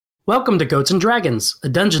Welcome to Goats and Dragons, a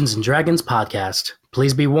Dungeons and Dragons podcast.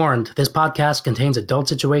 Please be warned, this podcast contains adult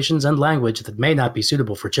situations and language that may not be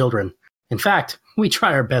suitable for children. In fact, we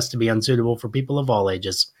try our best to be unsuitable for people of all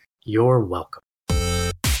ages. You're welcome.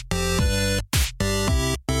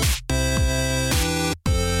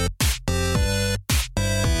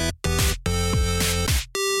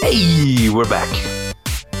 Hey, we're back.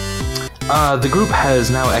 The group has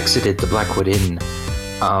now exited the Blackwood Inn,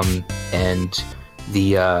 and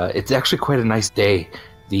it's actually quite a nice day.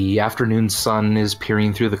 The afternoon sun is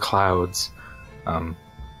peering through the clouds.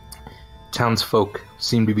 Townsfolk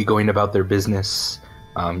seem to be going about their business.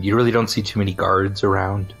 You really don't see too many guards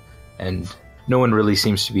around, and no one really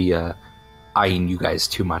seems to be eyeing you guys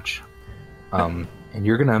too much. And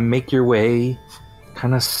you're gonna make your way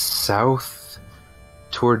kind of south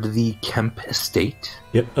toward the Kemp estate.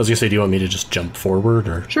 Yep, I was gonna say, do you want me to just jump forward,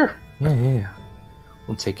 or? Sure. Yeah.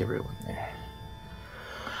 We'll take everyone there.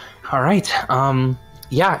 All right.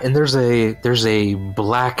 Yeah, and there's a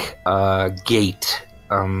black gate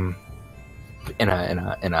in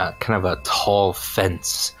a kind of a tall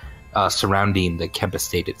fence surrounding the Kemp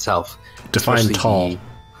estate itself. Define tall.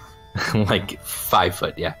 Like 5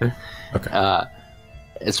 foot, yeah. Okay.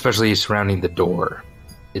 Especially surrounding the door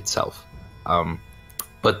itself.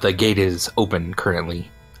 But the gate is open currently.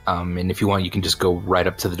 And if you want, you can just go right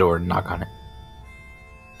up to the door and knock on it.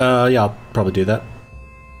 Yeah, I'll probably do that.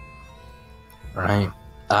 All right.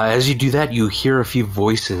 As you do that, you hear a few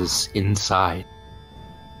voices inside.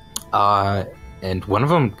 And one of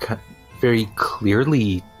them very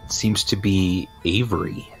clearly seems to be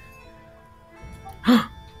Avery.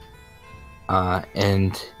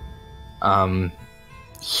 And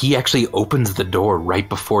he actually opens the door right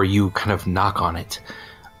before you kind of knock on it.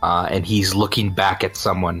 And he's looking back at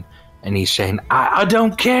someone, and he's saying, I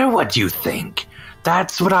don't care what you think.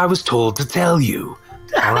 That's what I was told to tell you.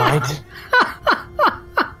 All right?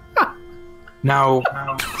 Now,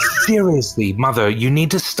 seriously, Mother, you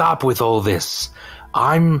need to stop with all this.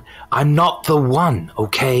 I'm not the one,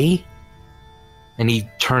 okay? And he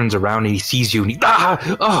turns around and he sees you, and he,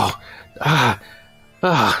 oh,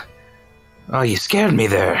 you scared me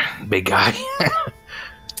there, big guy.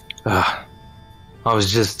 I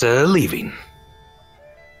was just leaving.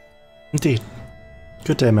 Indeed.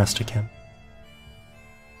 Good day, Master Kemp.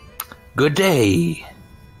 Good day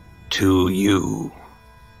to you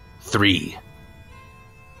 3.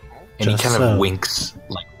 And Just he kind so. of winks,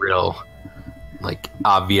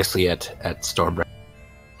 obviously at Stormbringer.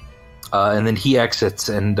 And then he exits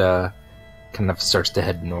and kind of starts to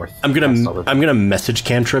head north. I'm gonna message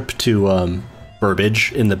Cantrip to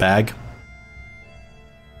Burbage in the bag.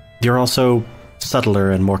 You're also subtler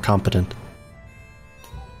and more competent.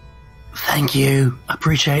 Thank you.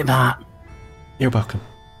 Appreciate that. You're welcome.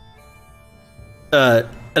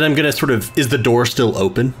 And I'm gonna is the door still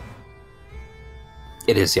open?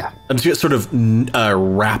 It is, yeah. I'm just gonna sort of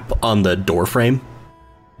rap on the door frame.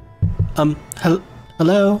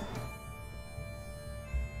 Hello?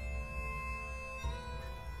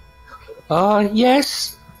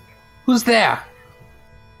 Yes? Who's there?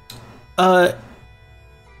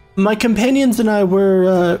 My companions and I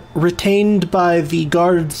were retained by the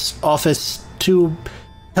guard's office to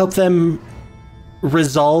help them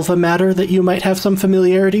resolve a matter that you might have some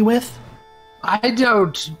familiarity with. I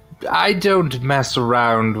don't mess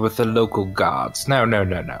around with the local guards. No.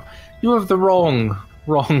 You have the wrong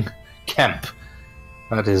Kemp.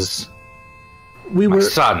 That is my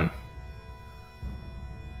son.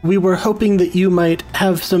 We were hoping that you might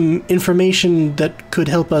have some information that could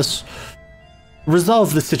help us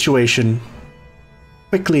resolve the situation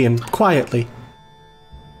quickly and quietly.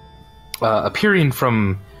 Appearing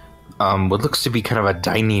from what looks to be kind of a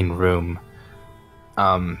dining room,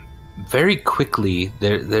 very quickly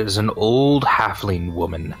there's an old halfling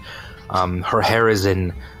woman. Her hair is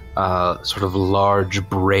in sort of large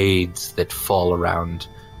braids that fall around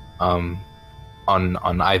on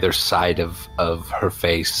either side of her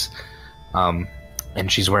face, and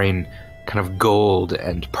she's wearing kind of gold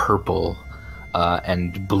and purple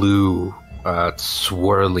and blue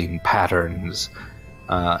swirling patterns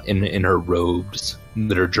in her robes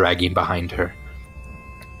that are dragging behind her.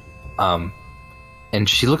 And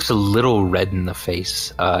she looks a little red in the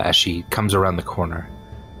face as she comes around the corner.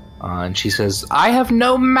 And she says, I have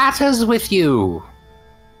no matters with you.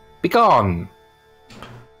 Begone.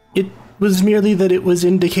 It was merely that it was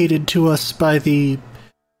indicated to us by the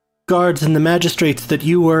guards and the magistrates that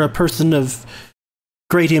you were a person of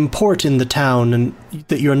great import in the town and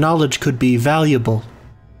that your knowledge could be valuable.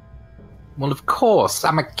 Well, of course,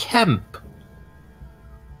 I'm a Kemp.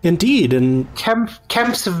 Indeed, and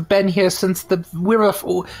Kemps have been here since we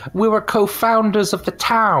were co-founders of the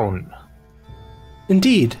town.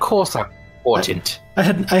 indeed. Of course I'm important.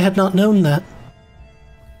 I had not known that.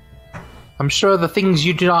 I'm sure the things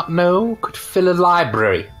you do not know could fill a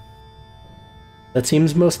library. That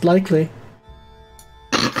seems most likely.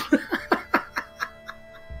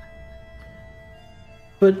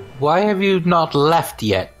 But Why have you not left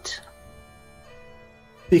yet?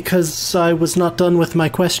 because I was not done with my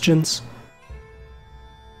questions.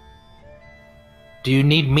 Do you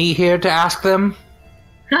need me here to ask them?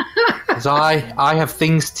 Because I have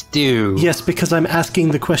things to do. Yes, because I'm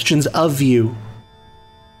asking the questions of you.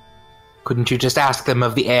 Couldn't you just ask them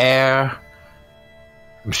of the air?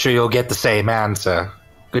 I'm sure you'll get the same answer.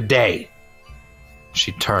 Good day.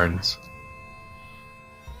 She turns.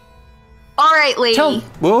 All right, lady.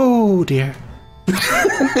 Whoa, dear.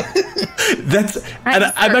 That's. And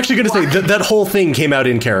I'm actually going to say that whole thing came out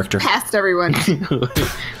in character. Past everyone.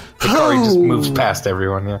 Hikari just moves past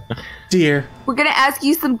everyone, yeah. Dear. We're gonna ask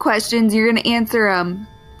you some questions. You're gonna answer them.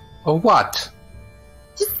 Oh, what?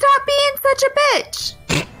 Just stop being such a bitch.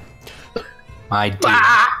 My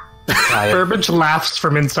dear. Burbage laughs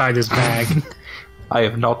from inside his bag. I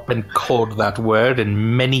have not been called that word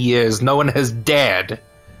in many years. No one has dared.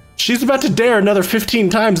 She's about to dare another 15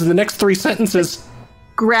 times in the next 3 sentences.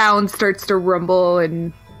 Ground starts to rumble,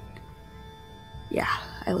 and yeah,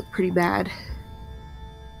 I look pretty bad.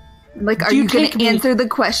 Like, are you gonna answer the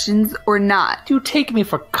questions or not? You take me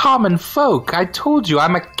for common folk. I told you,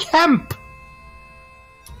 I'm a Kemp.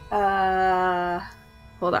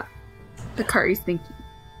 Hold on. Hikari's thinking.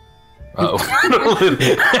 Oh.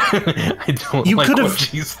 I don't You like could've- what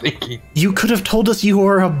she's thinking. You could have told us you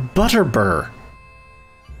were a butterbur.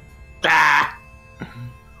 Ah!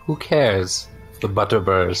 Who cares? The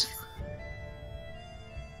butterburs.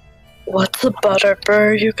 What's a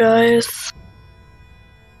butterbur, you guys?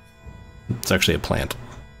 It's actually a plant.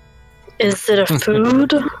 Is it a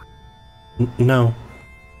food? No.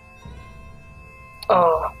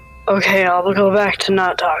 Oh, okay, I'll go back to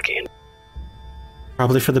not talking.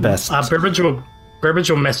 Probably for the best. Burbage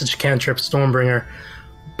will message Cantrip Stormbringer.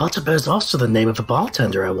 Butterbear's also the name of a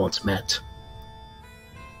bartender I once met.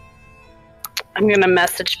 I'm gonna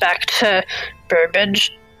message back to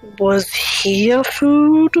Burbage. Was he a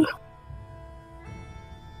food?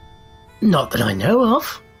 Not that I know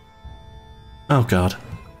of. Oh, God.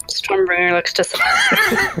 Stormbringer looks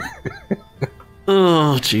disappointed.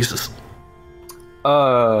 Oh, Jesus.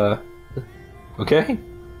 Okay.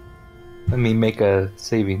 Let me make a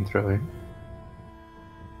saving throw here.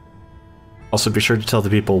 Also, be sure to tell the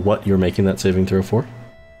people what you're making that saving throw for.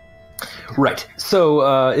 Right.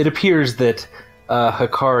 So it appears that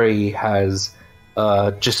Hikari has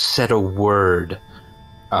just said a word.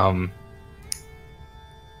 And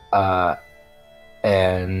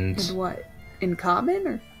In what? In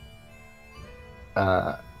common,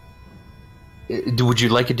 or? would you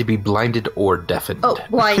like it to be blinded or deafened? Oh,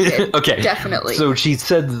 blinded. Okay. Definitely. So she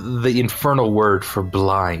said the infernal word for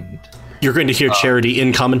blind. You're going to hear Charity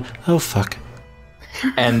in common. Oh, fuck.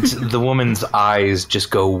 And the woman's eyes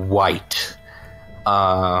just go white.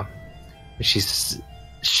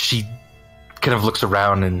 She kind of looks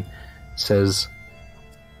around and says,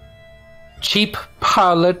 "Cheap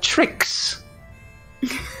parlor tricks.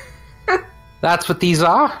 That's what these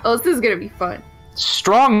are. Oh, this is gonna be fun.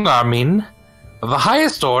 Strong arming of the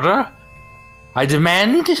highest order. I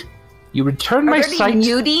demand you return my Are there sight." any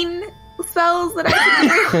muting spells that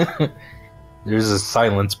I can do? There's a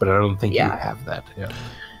silence, but I don't think Yeah. you have that. Yeah.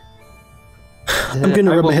 I'm going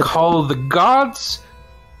to I rub my will head. call the gods.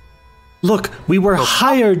 Look, we were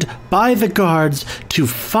hired by the guards to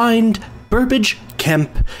find Burbage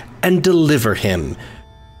Kemp and deliver him.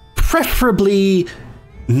 Preferably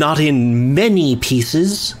not in many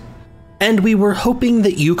pieces. And we were hoping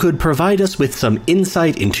that you could provide us with some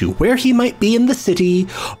insight into where he might be in the city,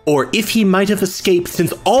 or if he might have escaped,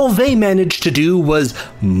 since all they managed to do was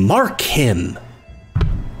mark him.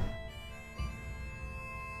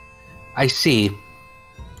 I see.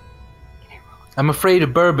 I'm afraid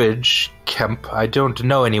of Burbage, Kemp. I don't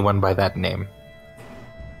know anyone by that name.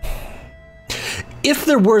 If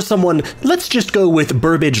there were someone, let's just go with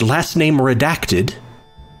Burbage last name redacted,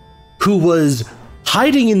 who was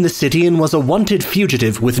hiding in the city and was a wanted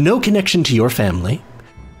fugitive with no connection to your family,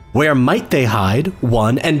 where might they hide,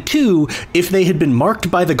 1, and 2, if they had been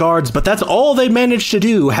marked by the guards, but that's all they managed to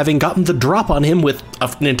do, having gotten the drop on him with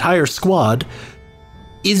an entire squad,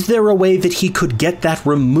 is there a way that he could get that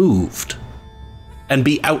removed and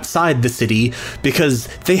be outside the city, because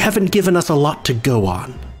they haven't given us a lot to go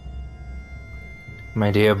on?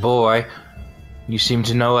 My dear boy, You seem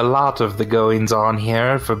to know a lot of the goings-on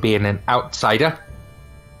here for being an outsider.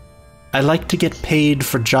 I like to get paid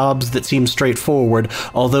for jobs that seem straightforward,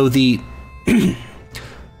 although the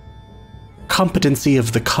competency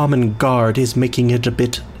of the common guard is making it a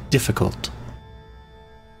bit difficult.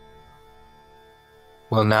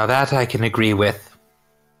 Well, now that I can agree with.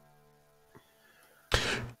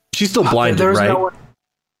 She's still blinded, right? No one...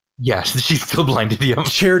 Yeah, she's still blinded. Yeah.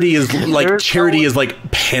 Charity is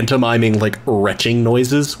like pantomiming like retching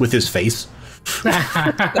noises with his face.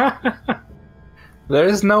 There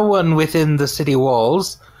is no one within the city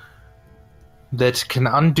walls that can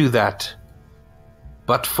undo that,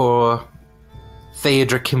 but for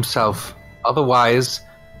Theodric himself. Otherwise,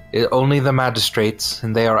 only the magistrates,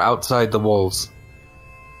 and they are outside the walls.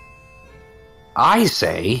 I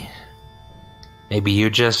say, maybe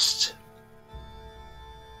you just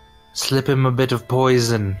slip him a bit of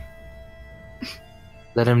poison.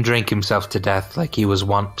 Let him drink himself to death like he was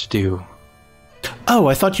wont to do. Oh,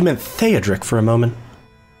 I thought you meant Theodric for a moment.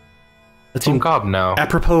 Oh God, no.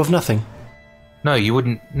 Apropos of nothing. No, you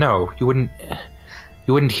wouldn't. No, you wouldn't.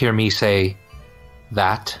 You wouldn't hear me say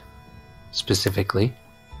that specifically.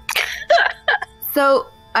 So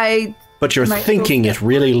But you're thinking it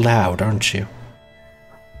really loud, aren't you?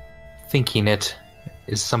 Thinking it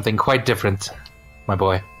is something quite different, my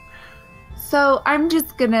boy. So I'm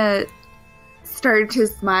just gonna start to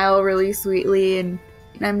smile really sweetly, and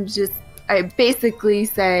I basically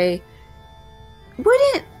say,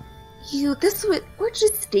 wouldn't you, we're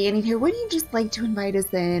just standing here, wouldn't you just like to invite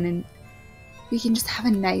us in, and we can just have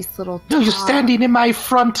a nice little talk? No, you're standing in my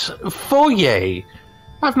front foyer.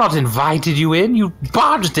 I've not invited you in. You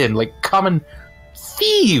barged in like common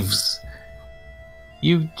thieves.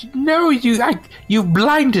 You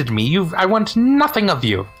blinded me. I want nothing of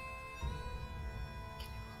you.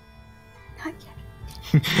 Not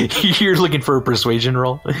yet. You're looking for a persuasion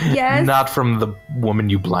roll? Yes. Not from the woman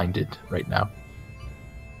you blinded right now.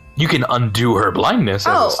 You can undo her blindness.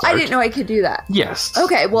 Oh, I didn't know I could do that. Yes.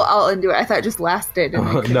 Okay, well, I'll undo it. I thought it just lasted.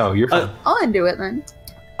 No, you're fine. I'll undo it then.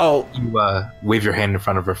 Oh. You wave your hand in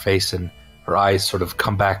front of her face, and her eyes sort of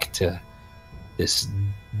come back to this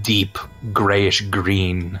deep grayish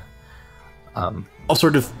green. I'll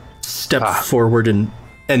sort of step forward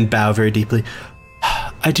and bow very deeply.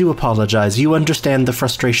 I do apologize. You understand the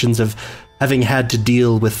frustrations of having had to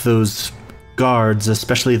deal with those guards,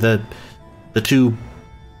 especially the two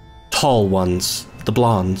tall ones, the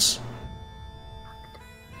blondes.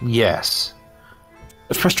 Yes.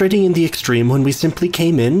 Frustrating in the extreme when we simply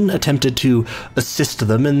came in, attempted to assist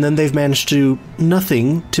them, and then they've managed to do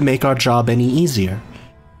nothing to make our job any easier.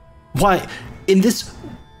 Why, in this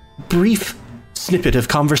brief snippet of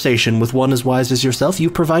conversation with one as wise as yourself, you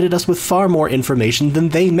provided us with far more information than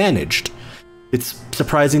they managed. It's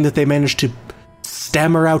surprising that they managed to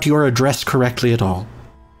stammer out your address correctly at all.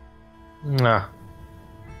 I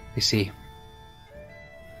see.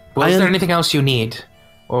 Well, is there anything else you need?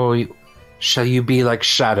 Or shall you be like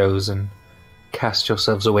shadows and cast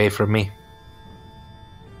yourselves away from me?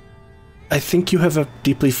 I think you have a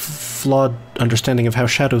deeply flawed understanding of how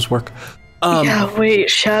shadows work. Yeah, wait,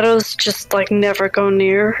 shadows just, never go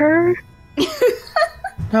near her?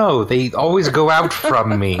 No, they always go out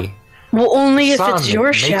from me. Well, only if Sun it's your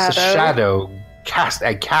makes shadow. A shadow.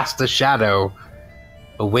 I cast a shadow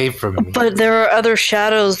away from me. But there are other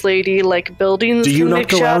shadows, lady, like buildings. Do you not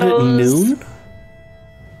go out at noon?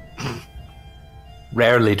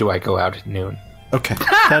 Rarely do I go out at noon. Okay,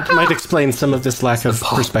 that might explain some of this lack of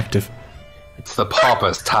perspective. It's the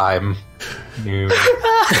pauper's time. Noon.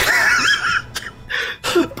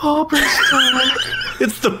 The pauper's time.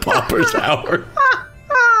 It's the pauper's hour.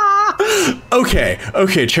 Okay,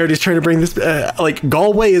 Charity's trying to bring this...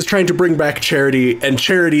 Galway is trying to bring back Charity, and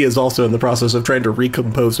Charity is also in the process of trying to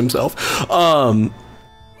recompose himself.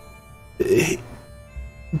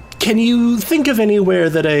 Can you think of anywhere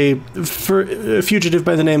that a fugitive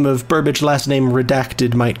by the name of Burbage, last name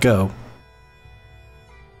Redacted, might go?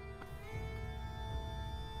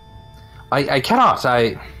 I cannot.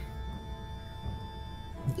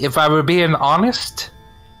 If I were being honest,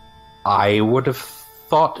 I would have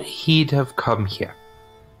thought he'd have come here.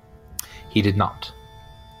 He did not.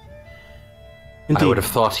 Indeed. I would have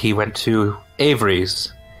thought he went to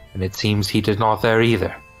Avery's, and it seems he did not there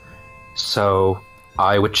either. So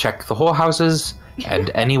I would check the whorehouses and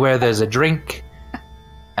anywhere there's a drink,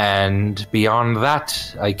 and beyond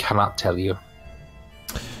that, I cannot tell you.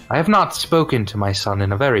 I have not spoken to my son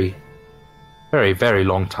in a very, very, very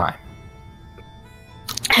long time.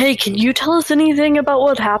 Hey, can you tell us anything about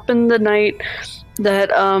what happened the night that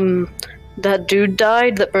that dude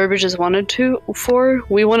died that Burbage has wanted for.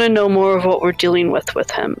 We want to know more of what we're dealing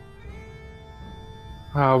with him.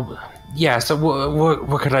 Yeah, so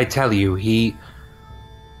what could I tell you?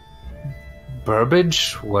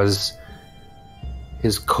 Burbage was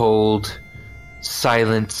his cold,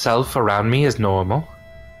 silent self around me as normal.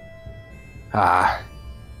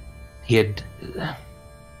 He had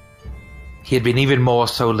been even more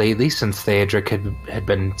so lately since Theodric had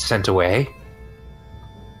been sent away.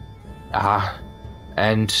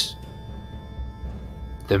 And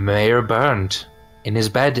the mayor burned in his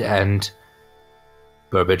bed, and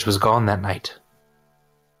Burbage was gone that night.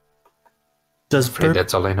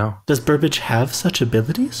 That's all I know. Does Burbage have such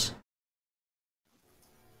abilities?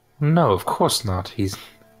 No, of course not.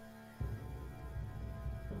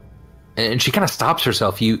 And she kind of stops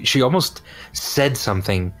herself. She almost said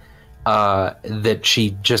something that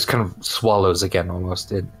she just kind of swallows again,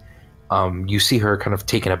 almost. You see her kind of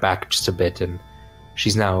taken aback just a bit, and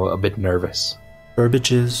she's now a bit nervous.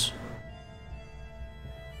 Burbage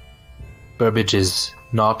is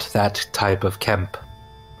not that type of Kemp.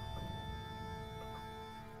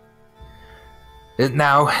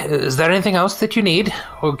 Now, is there anything else that you need,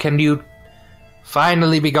 or can you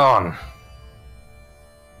finally be gone?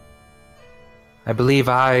 I believe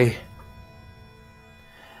I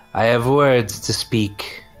have words to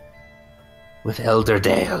speak with Elder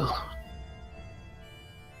Dale.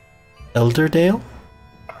 Elder Dale?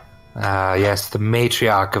 Yes, the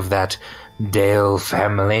matriarch of that Dale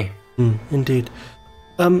family. Indeed.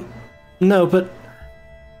 No, but...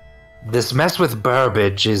 This mess with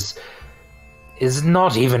Burbage is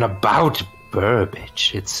not even about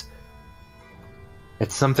Burbage. It's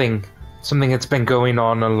something that's been going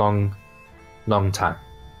on a long time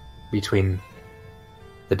between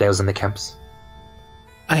the Dales and the Kemps.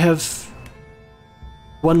 I have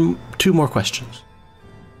two more questions.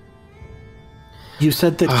 You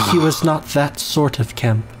said that he was not that sort of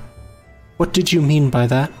Kemp. What did you mean by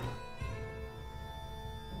that?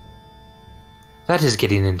 That is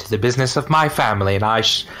getting into the business of my family, and I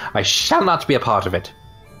shall not be a part of it.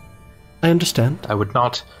 I understand. I would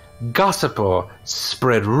not gossip or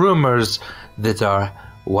spread rumors that are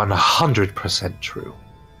 100% true.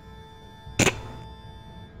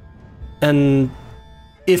 And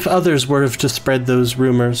if others were to spread those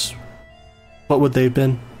rumors, what would they have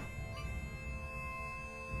been?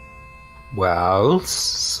 Well,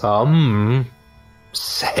 some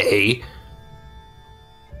say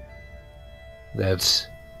that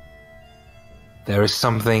there is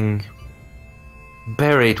something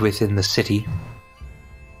buried within the city.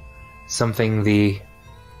 Something the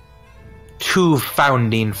two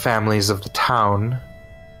founding families of the town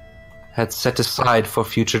had set aside for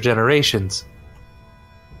future generations.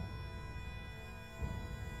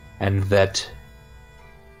 And that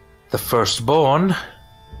the firstborn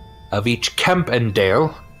of each Kemp and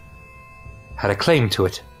Dale had a claim to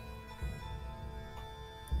it.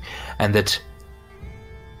 And that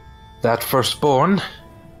firstborn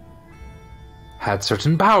had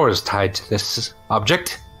certain powers tied to this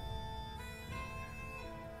object.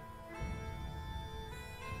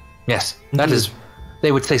 Yes, that is...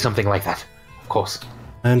 They would say something like that, of course.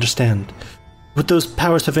 I understand. Would those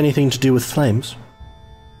powers have anything to do with flames?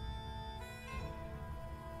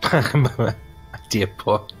 My dear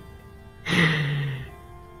boy.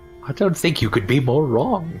 I don't think you could be more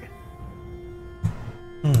wrong.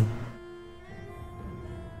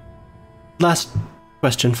 Last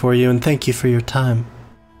question for you, and thank you for your time.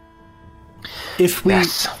 If we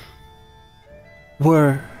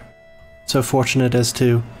were so fortunate as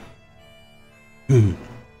to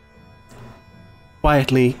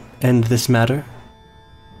quietly end this matter,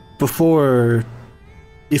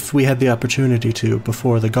 if we had the opportunity to,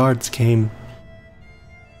 before the guards came,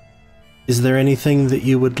 is there anything that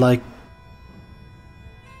you would like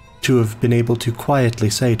to have been able to quietly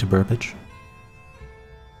say to Burbage?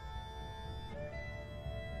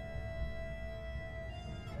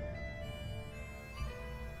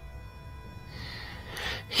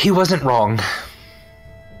 He wasn't wrong.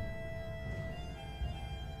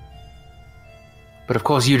 But of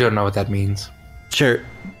course you don't know what that means.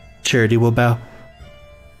 Charity will bow.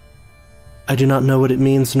 I do not know what it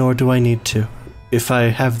means, nor do I need to. If I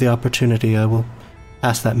have the opportunity, I will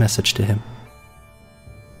pass that message to him.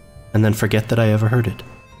 And then forget that I ever heard it.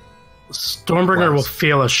 Stormbringer will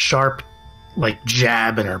feel a sharp,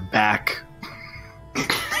 jab in her back.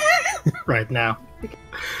 Right now.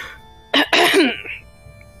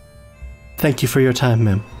 Thank you for your time,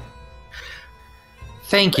 ma'am.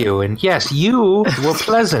 Thank you, and yes, you were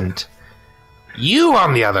pleasant. You,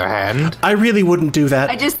 on the other hand... I really wouldn't do that.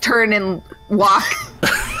 I just turn and walk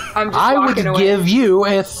I'm just I would walking away. give you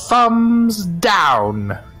a thumbs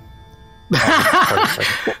down.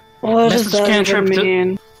 What does Message that cantrip even to-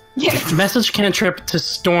 mean? Message cantrip to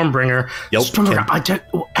Stormbringer. Yep, Stormbringer, can. I don't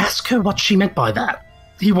ask her what she meant by that.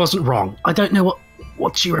 He wasn't wrong. I don't know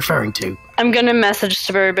what's she referring to. I'm gonna message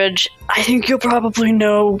to Burbage. I think you'll probably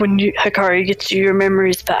know when Hikari gets you your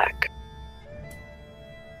memories back.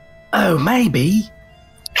 Oh, maybe.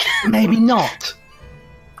 Maybe not.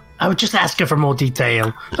 I would just ask her for more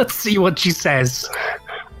detail. Let's see what she says.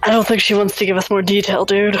 I don't think she wants to give us more detail,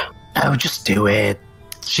 dude. Oh, just do it.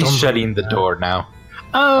 She's shutting the door now.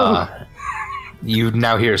 Oh, You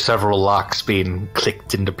now hear several locks being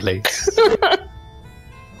clicked into place.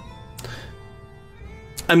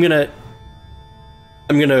 I'm gonna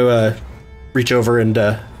reach over and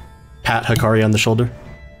pat Hikari on the shoulder.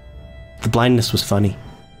 The blindness was funny.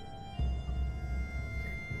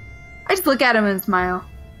 I just look at him and smile.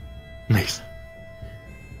 Nice.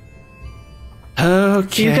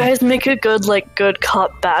 Okay. You guys make a good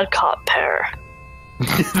cop, bad cop pair.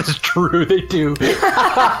 That's true, they do.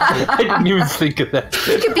 I didn't even think of that.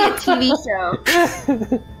 It could be a TV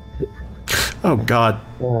show. Oh God.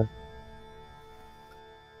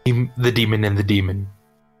 The demon and the demon.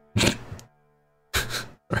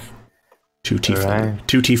 Two tieflings. Right.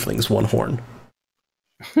 Two tieflings, one horn.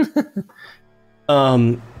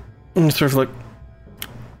 Sort of like.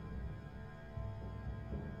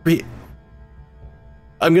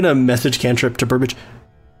 I'm gonna message Cantrip to Burbage.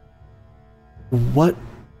 What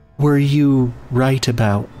were you right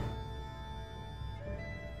about?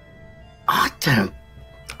 I don't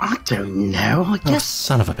know. I Oh, guess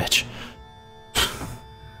son of a bitch.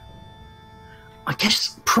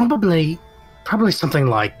 probably something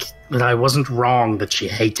like that I wasn't wrong that she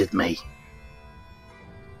hated me.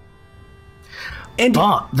 And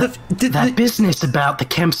But that business about the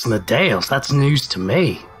Kemps and the Dales, that's news to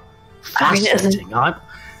me. I mean, Fascinating.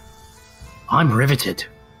 I'm riveted.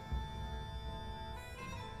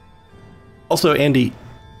 also, Andy.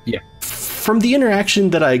 Yeah. From the interaction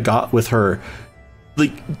that I got with her,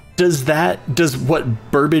 like, does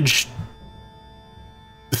what Burbage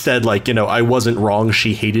said, like, I wasn't wrong,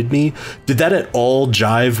 she hated me, did that at all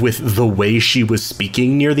jive with the way she was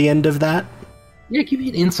speaking near the end of that? Yeah, give me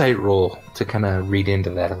an insight roll to kind of read into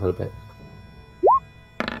that a little bit.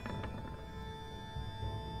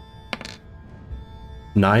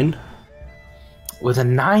 9? With a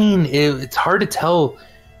 9, it's hard to tell.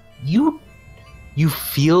 You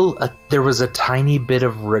feel there was a tiny bit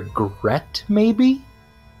of regret, maybe,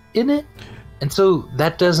 in it? And so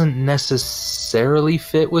that doesn't necessarily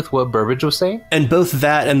fit with what Burbage was saying? And both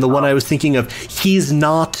that and the one I was thinking of, he's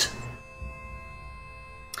not...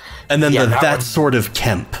 And then Yeah, that that one- sort of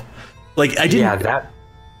Kemp. Like, I didn't... Yeah,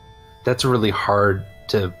 that's really hard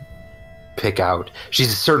to pick out.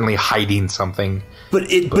 She's certainly hiding something.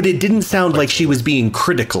 But it didn't sound like she was being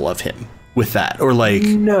critical of him with that, or like...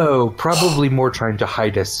 No, probably more trying to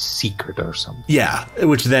hide a secret or something. Yeah,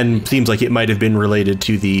 which then seems like it might have been related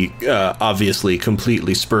to the obviously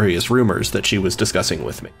completely spurious rumors that she was discussing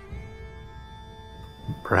with me.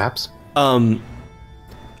 Perhaps. I'm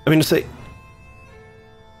going to say...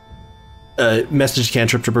 message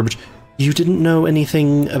Cantrip to Burbage. You didn't know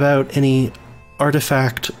anything about any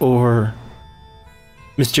artifact or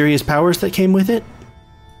mysterious powers that came with it?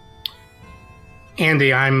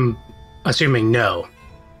 Andy, I'm assuming no.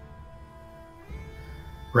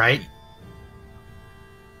 Right?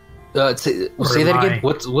 Say Or that am again. I-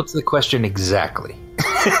 What's the question exactly?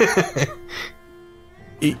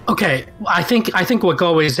 Okay, I think what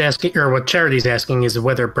Galway's asking, or what Charity's asking, is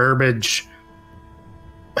whether Burbage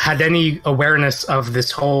had any awareness of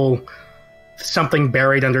this whole something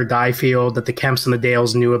buried under Diefield that the Kemps and the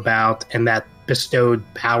Dales knew about, and that bestowed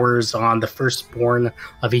powers on the firstborn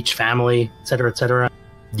of each family, etc., etc.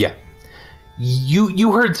 Yeah,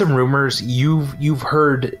 you heard some rumors. You've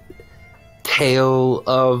heard tale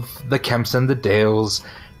of the Kemps and the Dales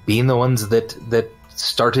being the ones that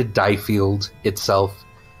started Diefield itself,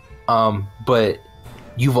 but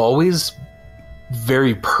you've always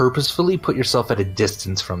very purposefully put yourself at a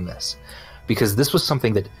distance from this, because this was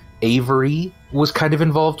something that Avery was kind of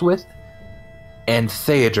involved with, and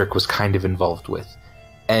Theodric was kind of involved with,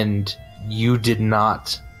 and you did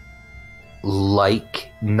not like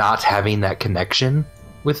not having that connection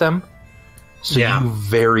with them, so Yeah. you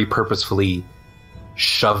very purposefully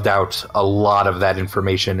shoved out a lot of that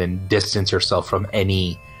information and distanced yourself from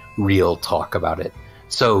any real talk about it.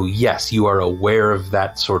 So yes, you are aware of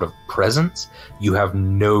that sort of presence. You have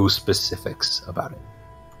no specifics about it.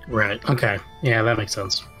 Right. Okay. Yeah, that makes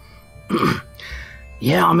sense.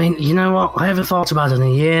 Yeah, I mean, you know what? I haven't thought about it in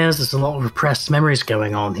years. There's a lot of repressed memories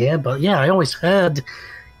going on here. But yeah, I always heard,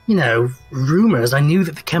 rumors. I knew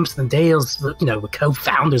that the Kemps and the Dales, were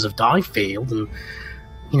co-founders of Diefield and,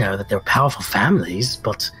 that they were powerful families.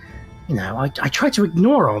 But, I tried to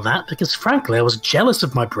ignore all that because, frankly, I was jealous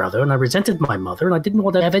of my brother and I resented my mother and I didn't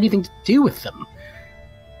want to have anything to do with them.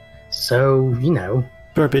 So,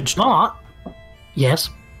 Burbage. But, yes?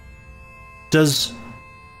 Does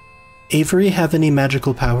Avery have any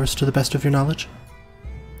magical powers to the best of your knowledge?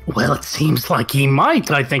 Well, it seems like he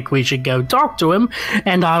might. I think we should go talk to him,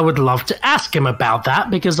 and I would love to ask him about that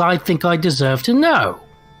because I think I deserve to know.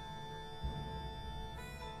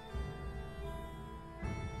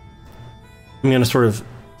 I'm going to sort of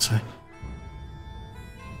say,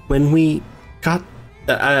 when we got,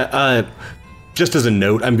 just as a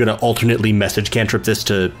note, I'm going to alternately message cantrip this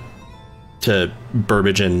to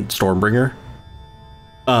Burbage and Stormbringer.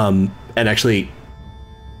 And actually,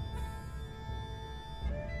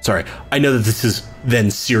 sorry, I know that this is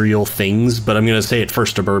then serial things, but I'm going to say it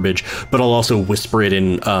first to Burbage, but I'll also whisper it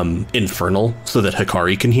in Infernal so that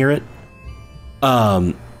Hikari can hear it.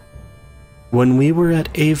 When we were at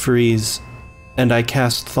Avery's and I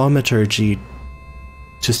cast Thaumaturgy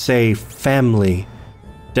to say family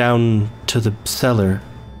down to the cellar,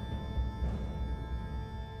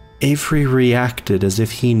 Avery reacted as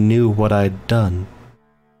if he knew what I'd done.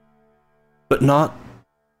 But not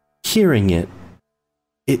hearing it,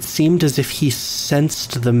 it seemed as if he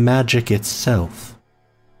sensed the magic itself.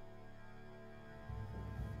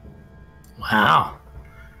 Wow.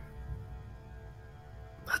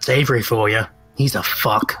 That's Avery for you. He's a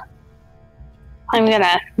fuck. I'm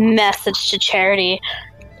gonna message to Charity.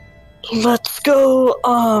 Let's go,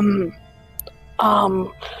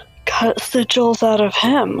 cut sigils out of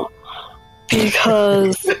him.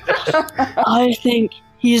 Because I think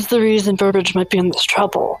he's the reason Burbage might be in this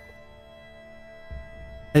trouble.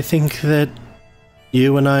 I think that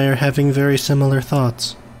you and I are having very similar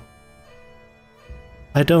thoughts.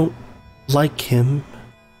 I don't like him,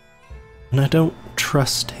 and I don't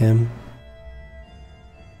trust him.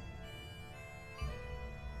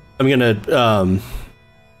 I'm gonna,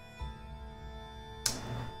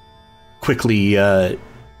 quickly,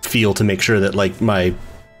 feel to make sure that, like, my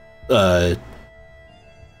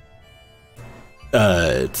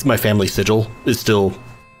family sigil is still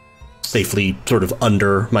safely sort of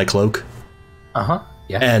under my cloak.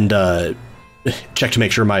 Yeah. And check to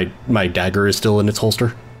make sure my dagger is still in its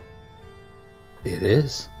holster. It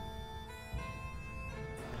is.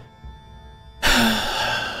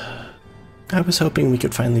 I was hoping we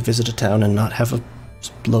could finally visit a town and not have a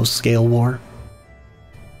low-scale war.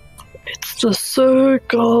 It's the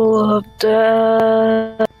circle of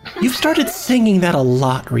death. You've started singing that a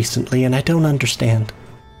lot recently, and I don't understand.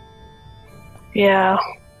 Yeah.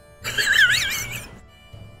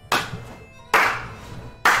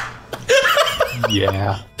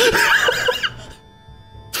 Yeah.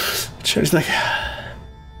 She's like,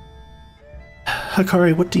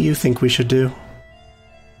 Hikari, what do you think we should do?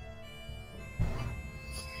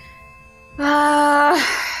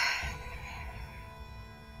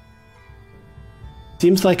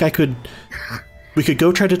 Seems like we could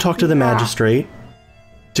go try to talk to the magistrate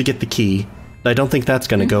to get the key. I don't think that's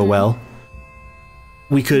going to go well.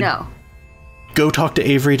 We could go talk to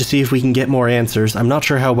Avery to see if we can get more answers. I'm not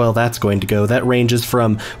sure how well that's going to go. That ranges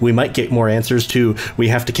from we might get more answers to we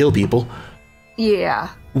have to kill people. Yeah.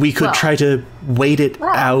 We could try to wait it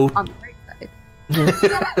out. On the right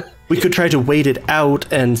side. We could try to wait it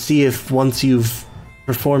out and see if once you've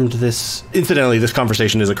performed this... Incidentally, this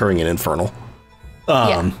conversation is occurring in Infernal.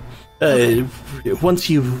 Once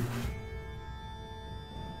you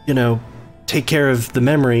take care of the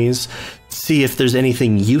memories, see if there's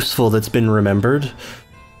anything useful that's been remembered.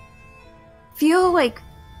 Feel like,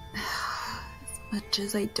 as much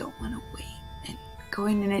as I don't want to wait, and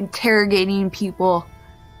going and interrogating people,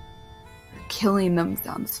 killing them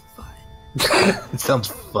sounds fun. It sounds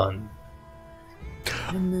fun.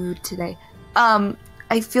 I'm in the mood today.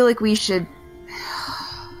 I feel like we should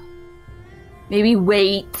maybe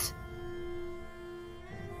wait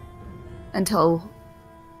until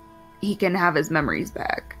he can have his memories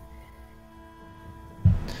back.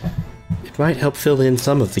 It might help fill in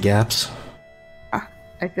some of the gaps.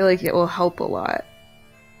 I feel like it will help a lot.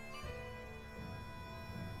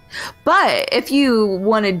 But if you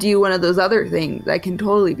want to do one of those other things, I can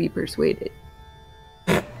totally be persuaded.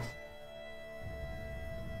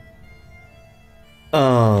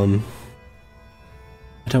 I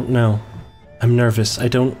don't know. I'm nervous. I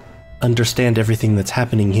don't understand everything that's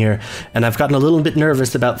happening here, and I've gotten a little bit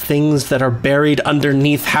nervous about things that are buried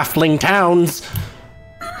underneath halfling towns.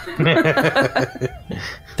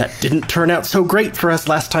 That didn't turn out so great for us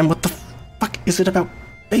last time. What the fuck is it about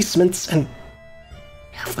basements and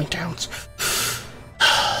halfling towns?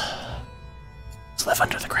 Let's live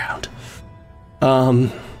under the ground. I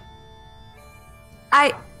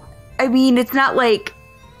mean, it's not like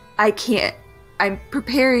I can't. I'm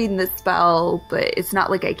preparing the spell, but it's not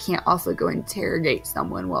like I can't also go interrogate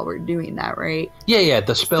someone while we're doing that, right? Yeah.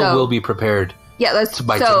 The spell will be prepared. Yeah, that's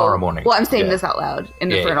by tomorrow morning. Well, I'm saying this out loud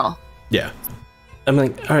in Infernal. Yeah. I'm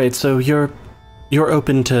like, all right, so you're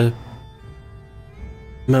open to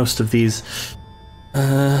most of these.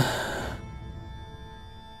 I'll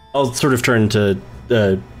sort of turn to,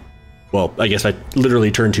 well, I guess I literally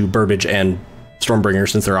turn to Burbage and Stormbringer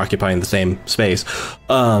since they're occupying the same space.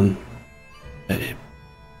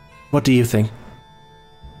 What do you think?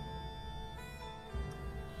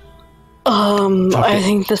 I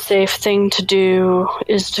think the safe thing to do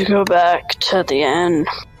is to go back to the inn.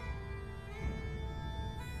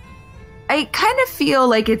 I kind of feel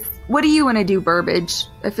like it's... What do you want to do, Burbage?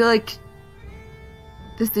 I feel like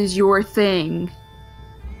this is your thing.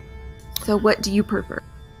 So what do you prefer?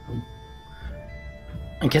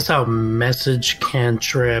 I guess I'll message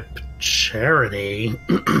cantrip Charity.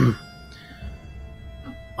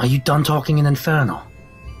 Are you done talking in Infernal?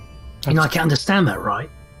 You know, I can't understand that, right?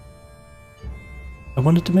 I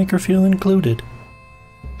wanted to make her feel included.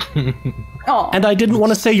 Oh. And I didn't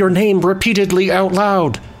want to say your name repeatedly out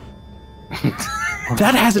loud.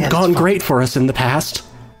 That hasn't gone great for us in the past.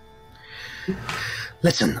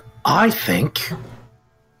 Listen, I think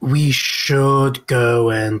we should go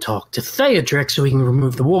and talk to Theodric so we can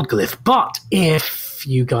remove the ward glyph. But if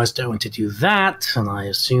you guys don't want to do that, and I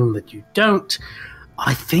assume that you don't,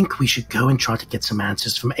 I think we should go and try to get some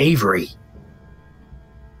answers from Avery.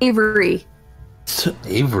 Avery.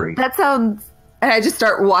 Avery. That sounds... And I just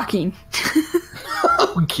start walking.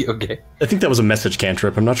 Okay. I think that was a message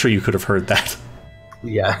cantrip. I'm not sure you could have heard that.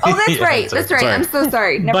 Yeah. Oh, that's right. That's right. Sorry. I'm so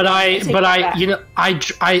sorry.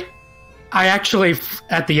 I actually,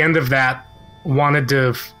 at the end of that, wanted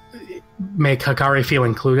to make Hakari feel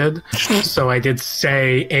included. So I did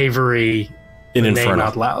say Avery in name Inferno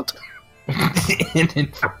out loud. In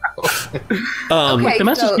Inferno. Okay, the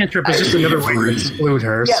message cantrip is just another way to exclude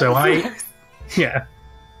her. Yeah. So yeah.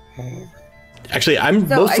 Actually, I'm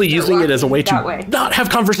So mostly I start using it as a way walking to that way. not have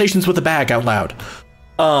conversations with a bag out loud.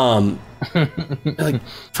 Like,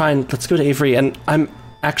 fine, let's go to Avery. And I'm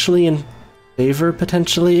actually in favor,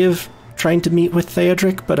 potentially, of trying to meet with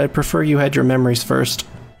Theodric, but I prefer you had your memories first.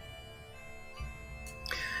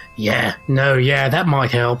 Yeah, that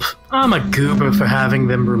might help. I'm a goober for having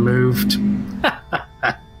them removed.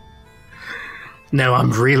 No,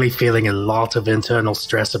 I'm really feeling a lot of internal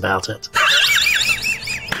stress about it.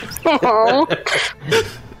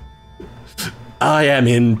 I am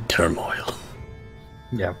in turmoil.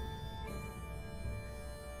 Yeah.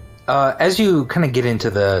 As you kind of get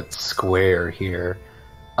into the square here,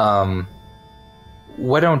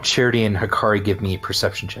 why don't Charity and Hakari give me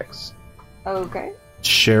perception checks? Okay.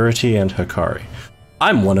 Charity and Hakari.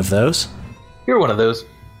 I'm one of those. You're one of those.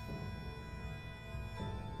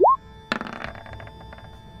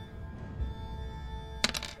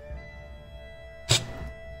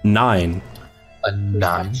 Nine. A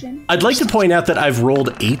 9. I'd like to point out that I've rolled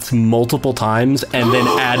 8s multiple times and then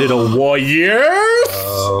added a warrior.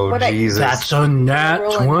 Oh, What I- Jesus. That's a nat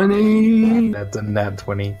 20. That's a nat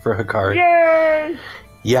 20 for Hakari. Yay!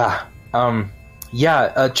 Yeah.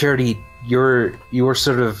 Charity, you were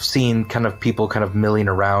sort of seeing kind of people kind of milling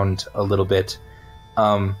around a little bit.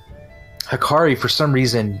 Hakari, for some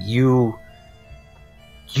reason, you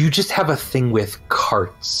just have a thing with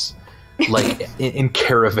carts. Like in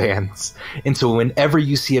caravans, and so whenever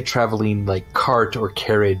you see a traveling like cart or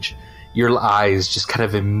carriage, your eyes just kind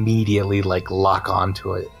of immediately like lock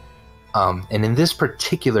onto it. And in this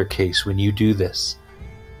particular case, when you do this,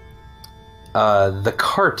 the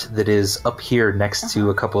cart that is up here next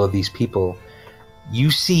to a couple of these people,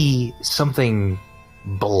 you see something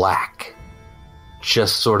black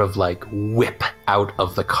just sort of like whip out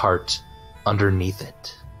of the cart underneath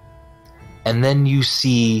it, and then you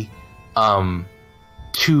see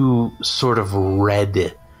two sort of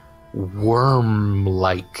red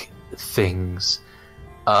worm-like things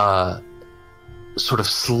sort of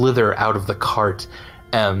slither out of the cart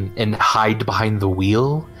and hide behind the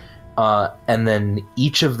wheel, and then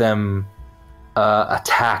each of them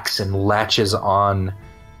attacks and latches on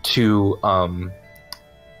to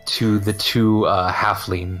the two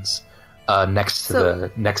halflings next to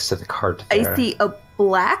the cart there. I see a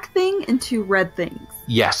black thing and 2 red things.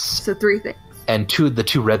 Yes. So 3 things. And the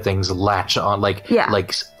two red things latch on like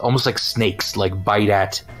almost like snakes, like bite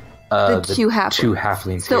at The two halflings. Two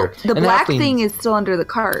halflings So here. the And black halflings- thing is still under the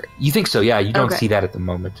cart. You think so? Yeah. You don't Okay. see that at the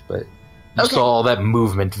moment, but you Okay. saw all that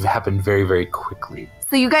movement happen very, very quickly.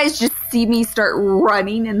 So you guys just see me start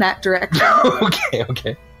running in that direction.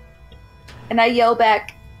 Okay. And I yell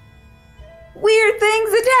back, "Weird things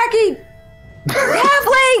attacking!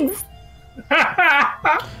 Halflings!"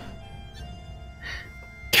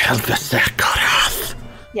 Kel'Thuzad.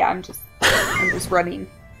 Yeah, I'm just running.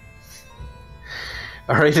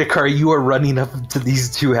 All right, Akari, you are running up to these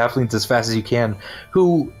two halflings as fast as you can,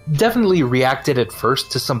 who definitely reacted at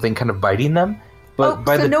first to something kind of biting them. But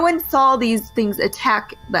by so the no one saw these things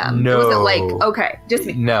attack them. No. It wasn't like, okay, just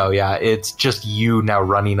me. No, yeah, it's just you now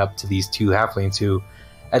running up to these two halflings who,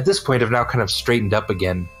 at this point, have now kind of straightened up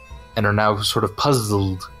again and are now sort of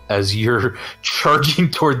puzzled as you're charging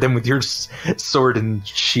toward them with your sword and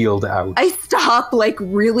shield out. I stop like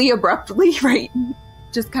really abruptly, right?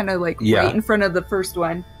 Just kind of like Yeah. right in front of the first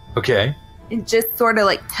one. Okay, And just sort of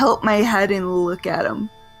like tilt my head and look at him.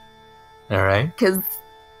 all right. Because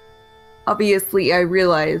obviously I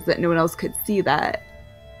realized that no one else could see that.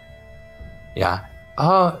 Yeah.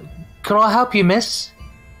 Can I help you, miss?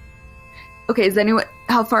 Okay, is anyone...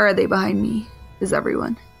 How far are they behind me? Is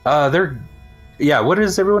everyone? They're... Yeah, what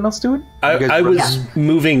is everyone else doing? You guys I run- was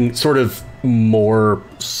moving sort of more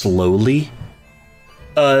slowly.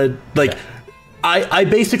 I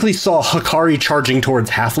basically saw Hakari charging towards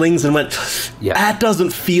halflings and went, Yeah. that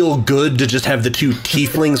doesn't feel good to just have the two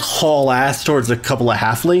tieflings haul ass towards a couple of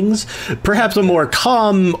halflings. Perhaps a more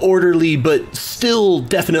calm, orderly, but still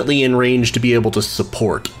definitely in range to be able to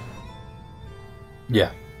support.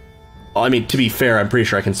 Yeah. I mean, to be fair, I'm pretty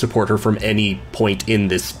sure I can support her from any point in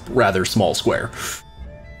this rather small square.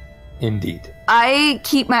 Indeed. I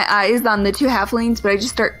keep my eyes on the two halflings, but I just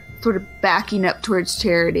start sort of backing up towards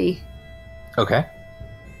Charity. Okay.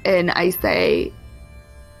 And I say,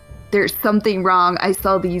 "There's something wrong. I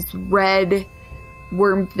saw these red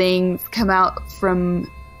worm things come out from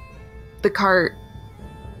the cart,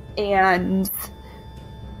 and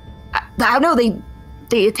I don't know.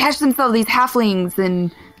 They attached themselves to these halflings,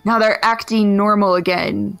 and now they're acting normal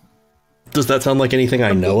again." Does that sound like anything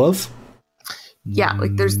I know of? Yeah,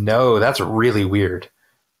 like there's No, that's really weird.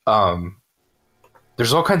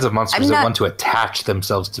 There's all kinds of monsters that want to attach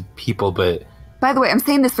themselves to people, but By the way, I'm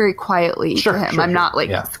saying this very quietly Sure, to him. sure, I'm not sure. like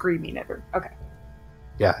Yeah. screaming at her. Okay.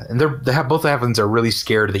 yeah, and both the halflings are really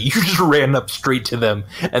scared that you just ran up straight to them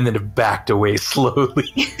and then have backed away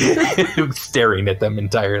slowly, staring at them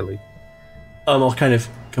entirely. I'll kind of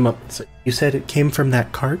come up and say, "You said it came from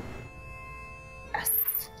that cart?" Yes.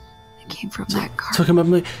 It came from that car. So I come up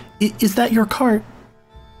and I'm like, "Is that your cart?"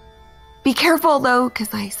 Be careful though,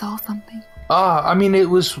 because I saw something. I mean, it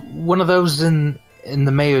was one of those in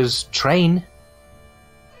the mayor's train.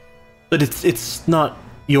 But it's not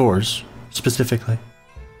yours, specifically.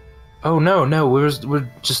 Oh, no, we're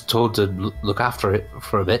just told to look after it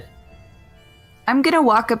for a bit. I'm gonna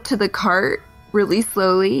walk up to the cart really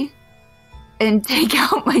slowly and take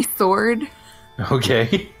out my sword.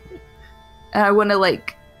 Okay. And I want to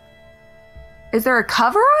like. Is there a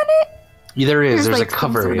cover on it? There is. There's like, a some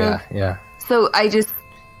cover, sort of- yeah. So I just.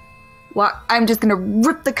 I'm just gonna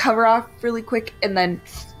rip the cover off really quick and then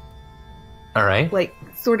All right. like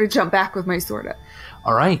sort of jump back with my sword up.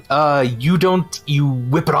 All right. You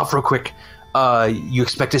whip it off real quick. You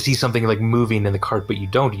expect to see something like moving in the cart, but you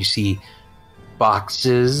don't. You see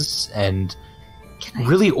boxes and Can I?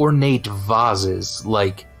 really ornate vases,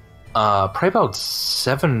 like probably about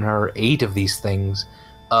 7 or 8 of these things.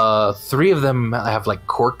 3 of them have like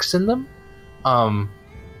corks in them,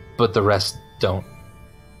 but the rest don't.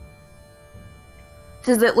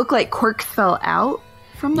 Does it look like corks fell out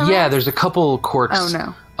from the? Yeah, rest? there's a couple corks. Oh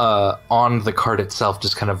no. On the cart itself,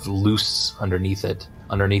 just kind of loose underneath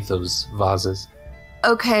those vases.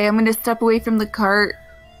 Okay, I'm gonna step away from the cart.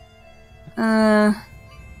 I'm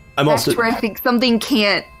Back also to where I think something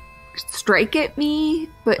can't strike at me,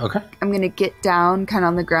 but Okay. I'm gonna get down, kind of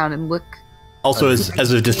on the ground, and look. Also, as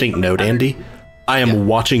a distinct note, Andy, I am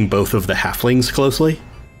watching both of the halflings closely.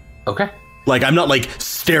 Okay. Like, I'm not, like,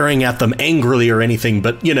 staring at them angrily or anything,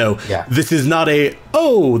 but, you know, Yeah. this is not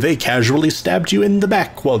they casually stabbed you in the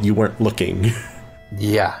back while you weren't looking.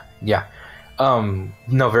 Yeah.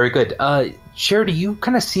 No, very good. Charity, you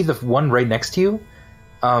kind of see the one right next to you,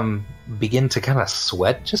 begin to kind of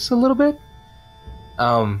sweat just a little bit.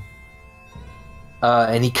 And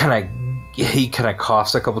he kind of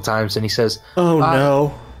coughs a couple times, and he says, Oh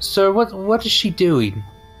no. "Sir, what is she doing?"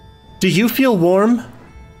 Do you feel warm?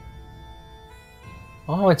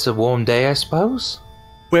 "Oh, it's a warm day, I suppose."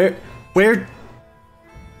 Where?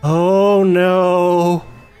 Oh no.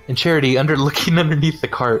 And Charity, looking underneath the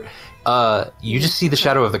cart, you just see the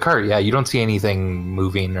shadow of the cart. Yeah, you don't see anything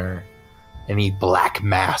moving or any black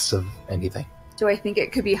mass of anything. Do I think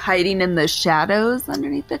it could be hiding in the shadows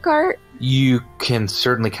underneath the cart? You can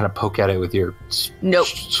certainly kind of poke at it with your Nope.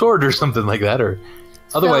 sword or something like that, or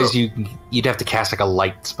otherwise you'd have to cast like a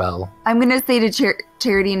light spell. I'm gonna say to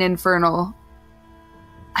Charity and Infernal,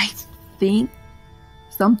 I think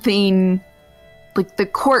something like the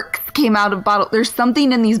corks came out of bottle. There's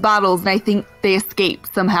something in these bottles, and I think they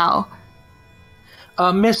escaped somehow.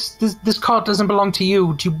 Miss, this cart doesn't belong to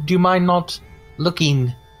you. Do you mind not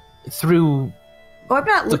looking through I'm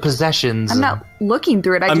not the possessions? I'm not looking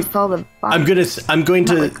through it. I just saw the bottles. I'm going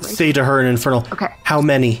to say to her in Infernal. Okay. How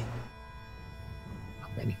many? How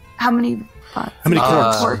many? How many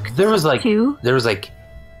corks? Corks? There was like 2. There was like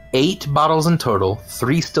 8 bottles in total.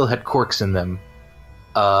 3 still had corks in them.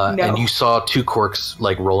 And you saw 2 corks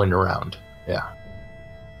like rolling around. Yeah.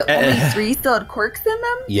 Only 3 still had corks in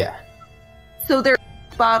them? Yeah. So there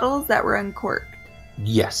are bottles that were uncorked.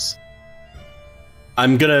 Yes.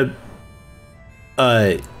 I'm gonna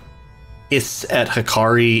hiss at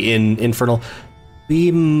Hikari in Infernal.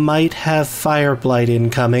 We might have fire blight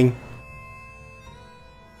incoming.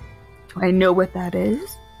 Do I know what that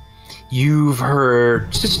is? You've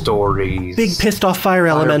heard stories. Big pissed off fire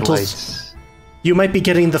elementals. Blights. You might be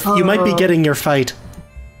getting you might be getting your fight.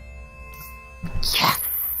 Yes.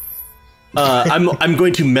 I'm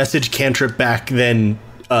going to message Cantrip back then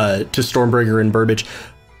to Stormbreaker and Burbage.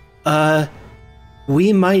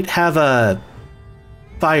 We might have a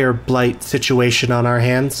fire blight situation on our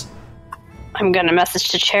hands. I'm gonna message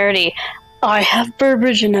to Charity. I have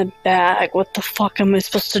Burbage in a bag. What the fuck am I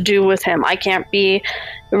supposed to do with him? I can't be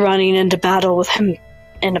running into battle with him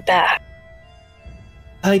in a bag.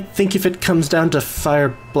 I think if it comes down to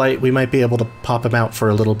fire blight, we might be able to pop him out for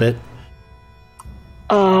a little bit.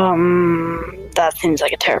 That seems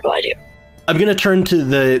like a terrible idea. I'm gonna turn to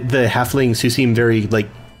the halflings who seem very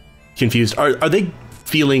confused. Are they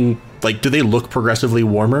feeling do they look progressively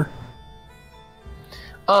warmer?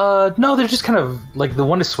 No, they're just kind of the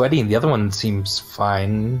one is sweaty and the other one seems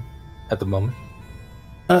fine at the moment.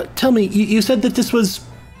 Tell me, you said that this was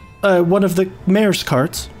one of the mayor's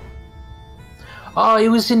carts. Oh, it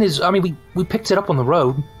was in his. I mean, we picked it up on the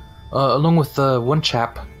road, along with one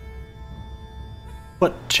chap.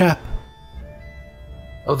 What chap?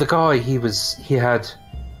 Oh, the guy. He had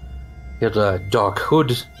a dark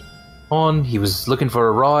hood on. He was looking for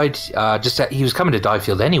a ride. He was coming to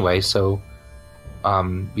Diefield anyway, so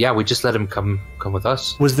yeah, we just let him come with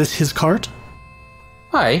us. Was this his cart?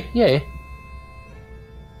 Hi, yeah.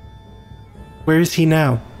 Where is he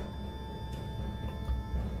now?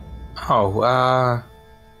 Oh, well,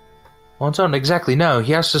 I don't exactly know.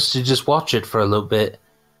 He asked us to just watch it for a little bit,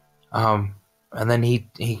 and then he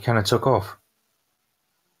kind of took off.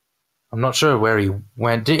 I'm not sure where he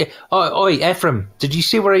went. Oi, Ephraim, did you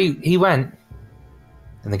see where he went?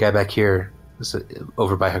 And the guy back here,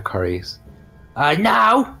 over by Hikari's.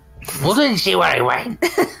 No. Well, didn't see where he went.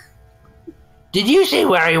 Did you see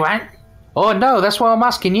where he went? Oh, no, that's why I'm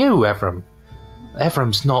asking you, Ephraim.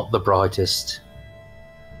 Ephraim's not the brightest.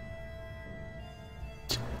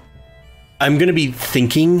 I'm going to be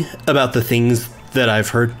thinking about the things that I've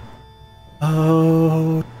heard.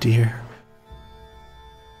 Oh, dear.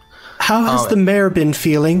 How has the mayor been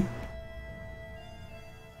feeling?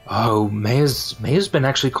 Oh, Mayor's been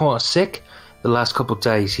actually quite sick the last couple of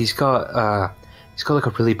days. He's got a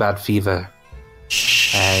really bad fever.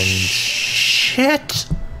 And shit.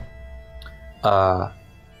 But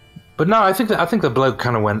no, I think the bloke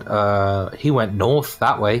kind of went. He went north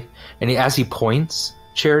that way, and as he points,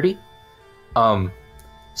 Charity,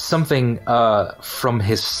 something from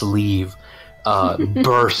his sleeve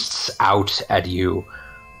bursts out at you,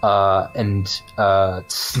 and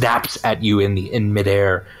snaps at you in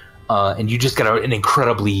midair, and you just get an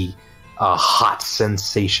incredibly hot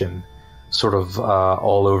sensation, sort of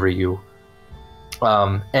all over you.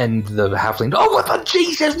 And the halfling, oh, what the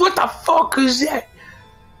Jesus, what the fuck is that?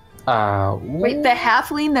 Wait, the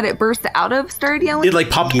halfling that it burst out of started yelling? It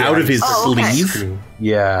popped out of his sleeve? Okay.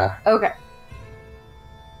 Yeah. Okay.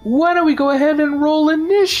 Why don't we go ahead and roll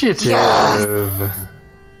initiative? Yes.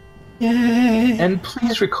 Yay. And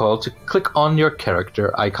please recall to click on your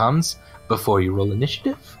character icons before you roll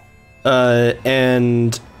initiative.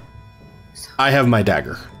 And I have my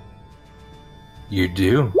dagger. You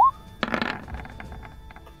do.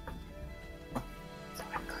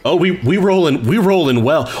 Oh, we rolling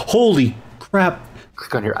well. Holy crap.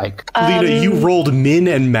 Click on your icon. Lena, you rolled min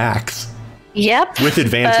and max. Yep. With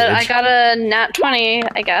advantage. But I got a nat 20,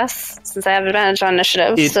 I guess, since I have advantage on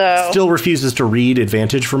initiative. It so still refuses to read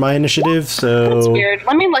advantage for my initiative, so that's weird.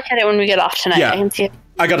 Let me look at it when we get off tonight. Yeah. I can see it.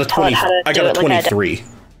 I got a 20. I got a 23.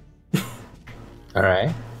 All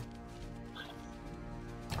right.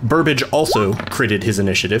 Burbage also critted his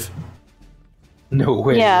initiative. No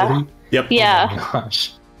way. Yeah. Really? Yep. Yeah. Oh my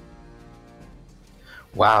gosh.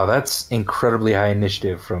 Wow, that's incredibly high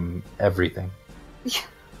initiative from everything.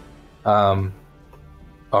 All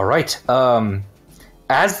right.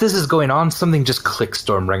 As this is going on, something just clicks,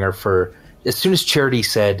 Stormbringer. For as soon as Charity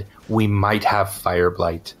said we might have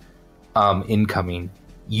Fireblight incoming,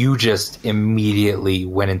 you just immediately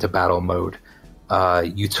went into battle mode.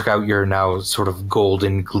 You took out your now sort of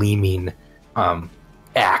golden gleaming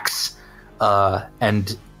axe,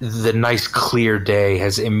 and the nice clear day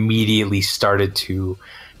has immediately started to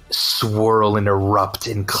swirl and erupt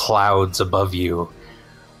in clouds above you.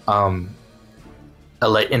 And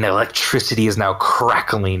electricity is now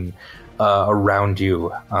crackling around you.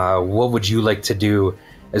 What would you like to do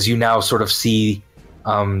as you now sort of see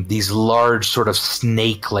these large sort of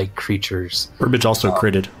snake-like creatures? Burbage also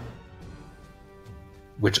critted.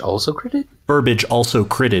 Which also critted? Burbage also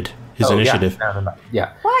critted his initiative. Yeah. No.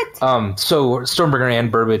 Yeah. What? So Stormbringer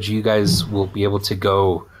and Burbage, you guys will be able to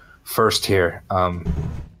go first here.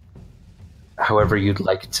 However you'd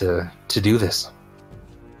like to do this.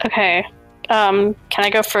 Okay. Can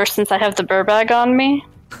I go first since I have the burbag on me?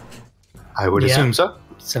 I would Yeah. assume so.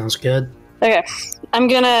 Sounds good. Okay. I'm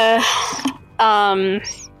gonna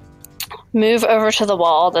move over to the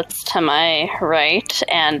wall that's to my right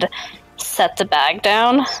and set the bag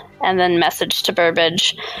down, and then message to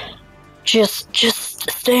Burbage, just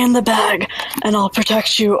stay in the bag and I'll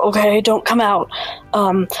protect you, okay? Don't come out.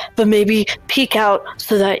 But maybe peek out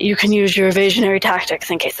so that you can use your evasionary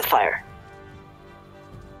tactics in case of fire.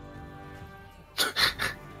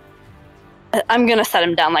 I'm gonna set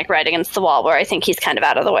him down like right against the wall where I think he's kind of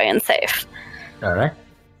out of the way and safe. All right.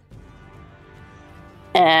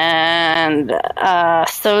 And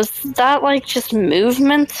so is that like just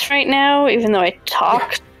movements right now, even though I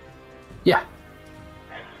talk? Yeah.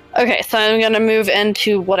 Okay, so I'm gonna move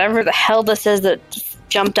into whatever the hell this is that just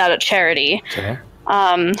jumped out at Charity. Okay.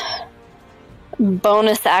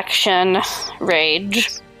 Bonus action, rage,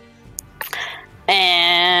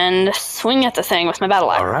 and swing at the thing with my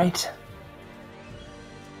battle axe. All right.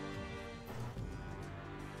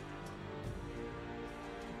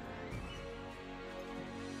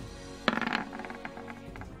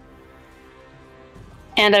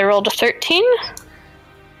 And I rolled a 13.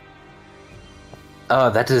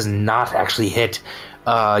 That does not actually hit.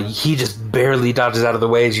 He just barely dodges out of the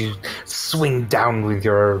way as you swing down with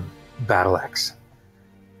your battle axe.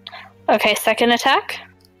 Okay, second attack.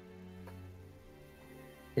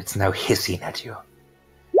 It's now hissing at you.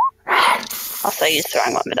 Also, I used the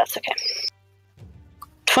wrong one, but that's okay.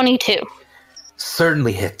 22.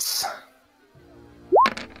 Certainly hits.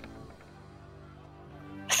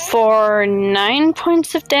 For 9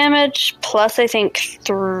 points of damage, plus I think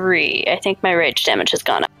 3. I think my rage damage has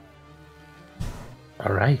gone up.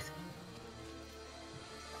 All right.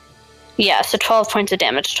 Yeah, so 12 points of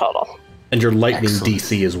damage total. And your lightning Excellent.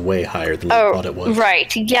 DC is way higher than I thought it was.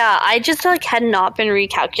 Right. Yeah, I just had not been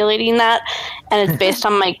recalculating that, and it's based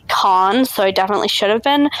on my con, so I definitely should have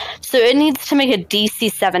been. So it needs to make a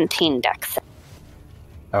DC 17 dex.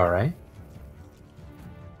 All right.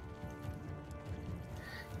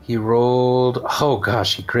 He rolled... Oh,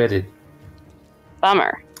 gosh, he critted.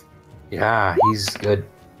 Bummer. Yeah, he's good.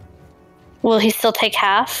 Will he still take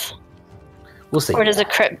half? We'll see. Or does a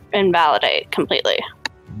crit invalidate completely?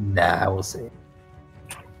 Nah, we'll see.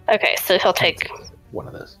 Okay, so he'll take, One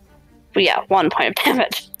of those. 1 point of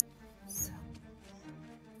damage.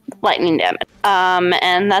 Lightning damage.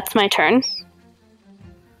 And that's my turn.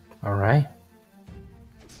 All right.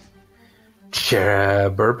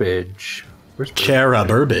 Chera Burbage. Where's Burbage? Chera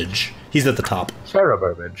Burbage. He's at the top. Chera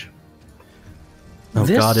Burbage. Oh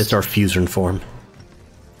This- god, it's our fusion form.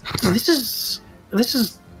 This is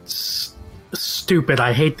stupid.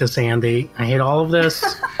 I hate this, Andy. I hate all of this.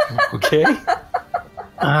 Okay.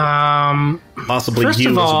 Possibly First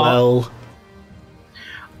you of all- as well.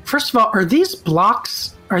 First of all, are these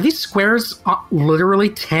squares literally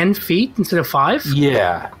 10 feet instead of 5?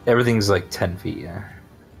 Yeah, everything's like 10 feet, yeah.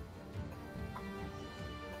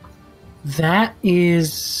 That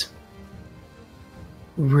is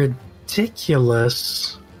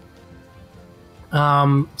ridiculous.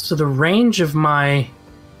 So the range of my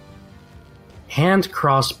hand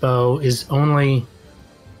crossbow is only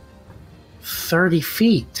 30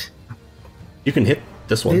 feet. You can hit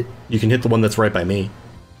this one. You can hit the one that's right by me.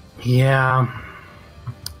 Yeah.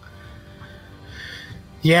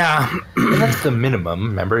 Yeah. And that's the minimum.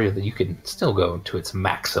 Remember that you can still go to its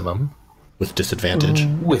maximum With disadvantage.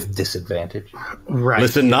 with disadvantage. Right.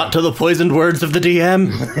 Listen not to the poisoned words of the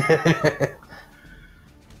DM.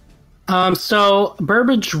 So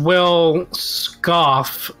Burbage will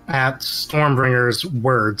scoff at Stormbringer's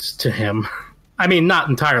words to him. I mean, not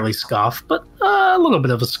entirely scoff, but a little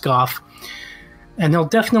bit of a scoff. And he'll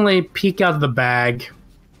definitely peek out of the bag.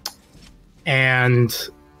 And,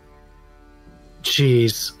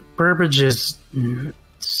 geez, Burbage is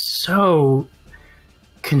so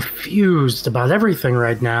confused about everything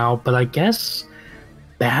right now. But I guess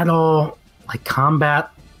battle, like combat,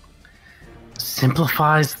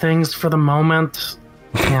 simplifies things for the moment.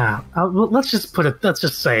 Yeah, let's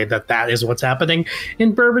just say that is what's happening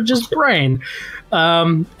in Burbage's brain.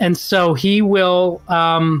 And so he will,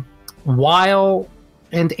 while,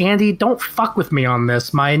 and Andy, don't fuck with me on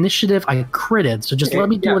this. My initiative, I critted, so just let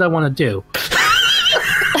me do what I want to do.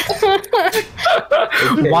 Okay.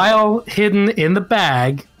 While hidden in the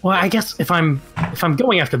bag, well, I guess if I'm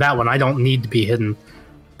going after that one, I don't need to be hidden,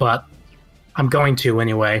 but I'm going to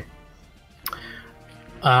anyway.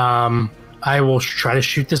 I will try to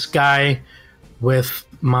shoot this guy with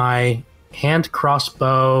my hand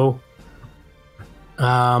crossbow.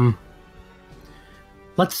 Let's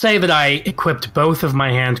say that I equipped both of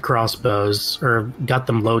my hand crossbows, or got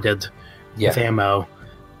them loaded with ammo.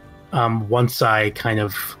 Once I kind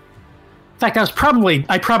of, in fact, I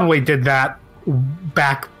probably did that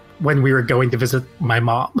back when we were going to visit my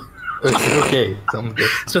mom. Okay, sounds good.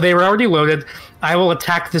 So they were already loaded. I will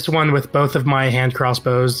attack this one with both of my hand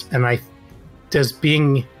crossbows, and does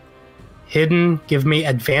being hidden give me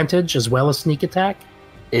advantage as well as sneak attack?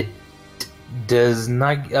 It does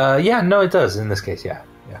not. No, it does in this case. Yeah.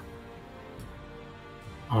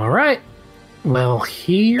 All right. Well,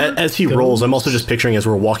 here as he rolls, I'm also just picturing as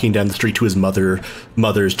we're walking down the street to his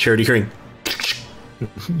mother's charity, hearing.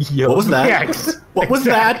 What was that? Yes, what was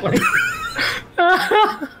that?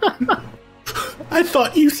 I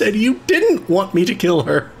thought you said you didn't want me to kill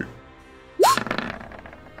her.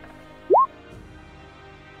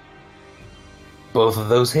 Both of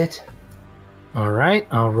those hit. All right,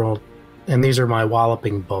 I'll roll. And these are my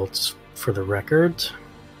walloping bolts for the record.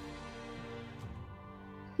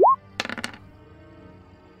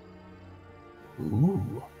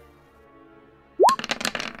 Ooh.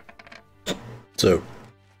 So,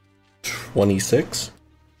 26?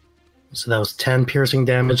 So that was 10 piercing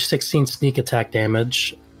damage, 16 sneak attack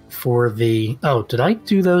damage for the... Oh, did I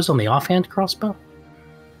do those on the offhand crossbow?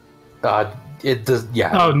 It does,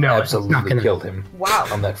 yeah. Oh, no, absolutely it's not gonna... killed him. Wow.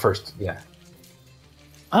 On that first, yeah.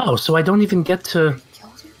 Oh, so I don't even get to...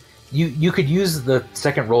 You could use the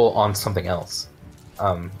second roll on something else,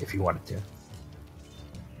 if you wanted to.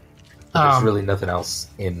 But there's really nothing else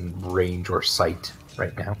in range or sight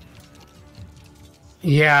right now.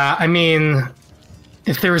 Yeah, I mean,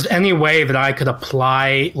 if there was any way that I could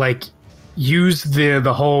apply, like, use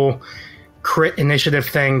the whole crit initiative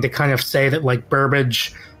thing to kind of say that, like,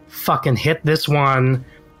 Burbage fucking hit this one,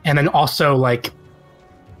 and then also, like,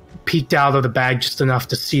 peeked out of the bag just enough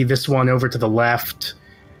to see this one over to the left.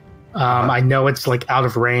 I know it's, like, out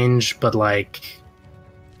of range, but, like,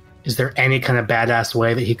 is there any kind of badass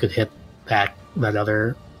way that he could hit that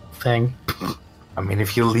other thing? I mean,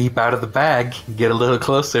 if you leap out of the bag, get a little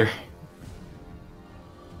closer,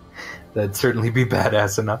 that'd certainly be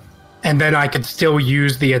badass enough. And then I could still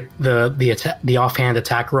use the offhand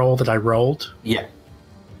attack roll that I rolled. Yeah.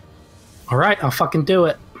 All right, I'll fucking do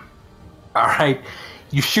it. All right,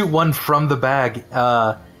 you shoot one from the bag.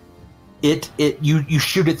 You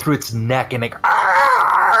shoot it through its neck, and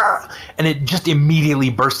and it just immediately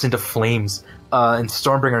bursts into flames. And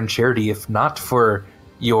Stormbringer and Charity, if not for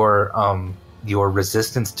your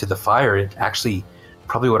resistance to the fire, it actually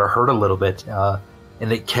probably would have hurt a little bit.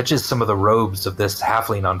 And it catches some of the robes of this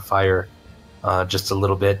halfling on fire, just a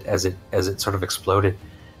little bit as it sort of exploded.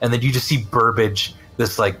 And then you just see Burbage,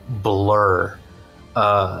 this like blur,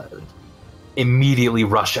 immediately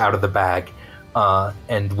rush out of the bag,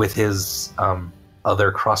 and with his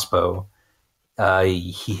other crossbow,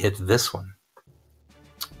 he hit this one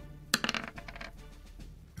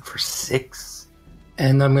for 6.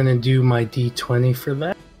 And I'm gonna do my D20 for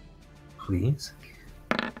that. Please.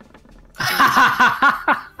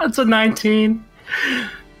 That's a 19.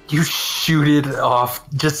 You shoot it off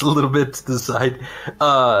just a little bit to the side.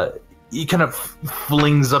 He kind of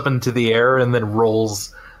flings up into the air and then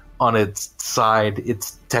rolls on its side.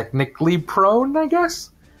 It's technically prone, I guess.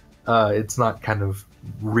 It's not kind of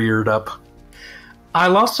reared up.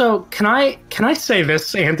 I'll also... Can I say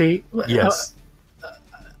this, Andy? Yes.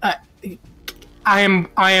 I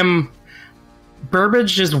am.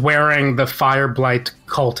 Burbage is wearing the Fireblight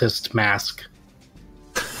cultist mask.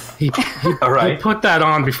 He All right. he put that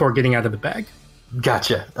on before getting out of the bag.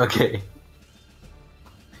 Gotcha. Okay.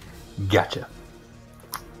 Gotcha.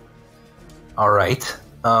 All right.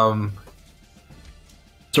 So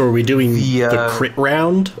are we doing the crit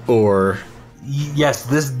round, or? Yes,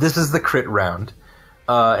 this is the crit round.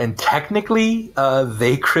 And technically,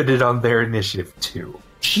 they critted on their initiative too.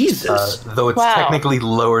 Jesus. Though it's technically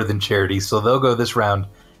lower than Charity, so they'll go this round,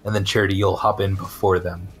 and then Charity, you'll hop in before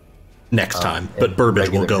them. Next time, but Burbage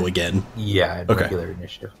will go again. Yeah, in Okay. regular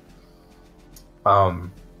initiative. All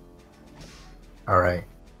right.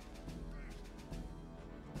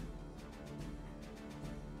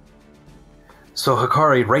 So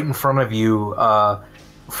Hikari, right in front of you,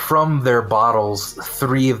 from their bottles,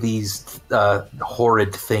 3 of these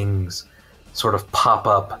horrid things sort of pop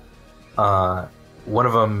up. One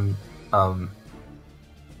of them, 2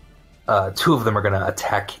 of them are going to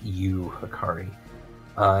attack you, Hikari.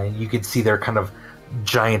 You can see their kind of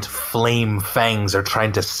giant flame fangs are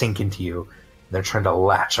trying to sink into you. They're trying to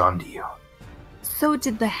latch onto you. So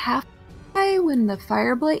did the half die when the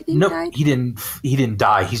Fireblight thing Nope, died? he didn't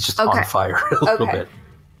die. He's just on fire a little Okay. bit.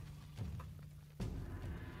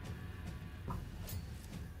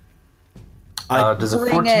 Does a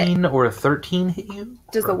Bring 14 or a 13 hit you?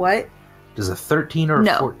 Does the what? Does a 13 or a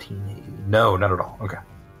No. 14 hit you? No, not at all. Okay.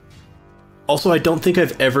 Also, I don't think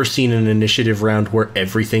I've ever seen an initiative round where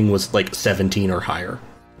everything was like 17 or higher.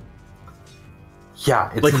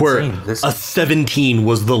 Yeah, it's Like where insane. This a 17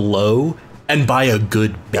 was the low, and by a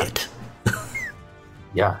good bit.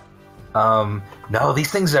 Yeah. No,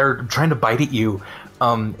 these things are trying to bite at you,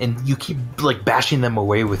 and you keep like bashing them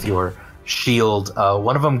away with your shield.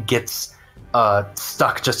 One of them gets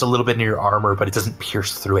stuck just a little bit in your armor, but it doesn't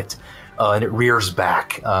pierce through it, and it rears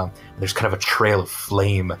back. There's kind of a trail of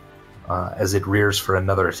flame as it rears for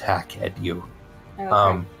another attack at you.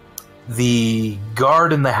 Okay. The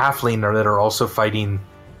guard and the halfling that are also fighting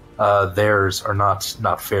theirs are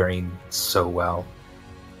not faring so well.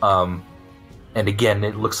 And again,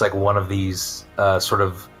 it looks like one of these sort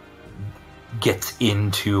of gets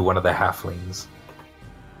into one of the halflings.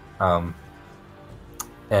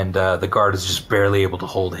 And the guard is just barely able to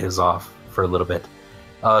hold his off for a little bit.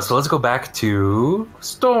 So let's go back to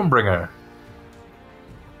Stormbringer.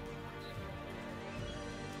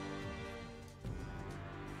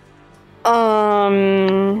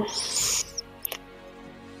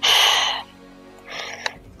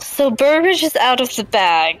 So Burbage is out of the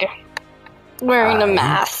bag, wearing a Aye.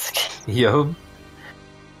 mask. Yo.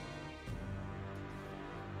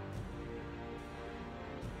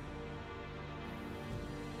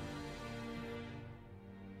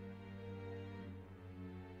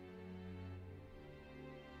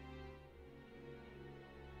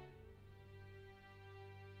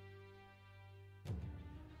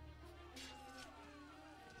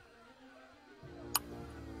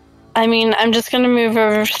 I mean, I'm just gonna move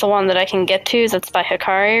over to the one that I can get to that's by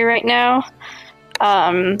Hikari right now.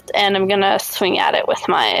 And I'm gonna swing at it with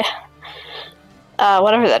my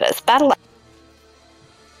whatever that is. Battle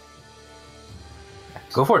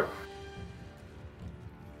Go for it.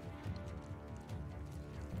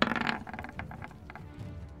 axe.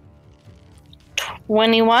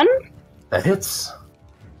 21, That hits.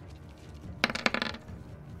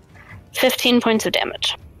 15 points of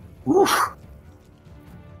damage. Oof.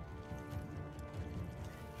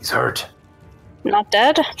 He's hurt. Not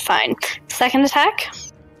dead? Fine. Second attack?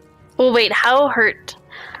 Well, wait, how hurt?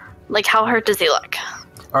 Like, how hurt does he look?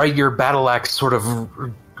 All right, your battle axe sort of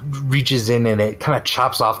reaches in and it kind of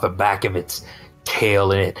chops off the back of its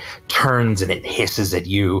tail and it turns and it hisses at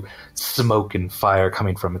you, smoke and fire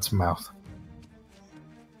coming from its mouth.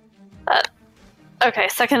 Okay,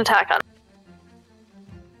 second attack on.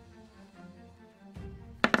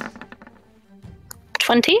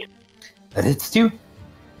 20? That hits you.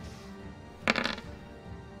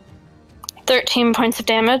 13 points of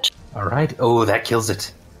damage. All right. Oh, that kills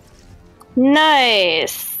it.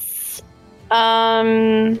 Nice.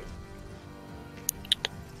 And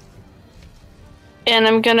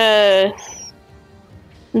I'm gonna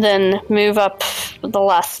then move up the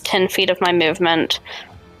last 10 feet of my movement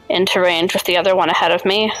into range with the other one ahead of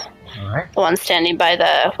me. All right. The one standing by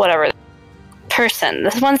the whatever person.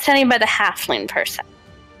 The one standing by the halfling person.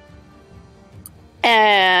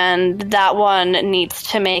 And that one needs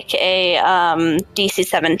to make a DC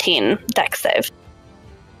 17 dex save.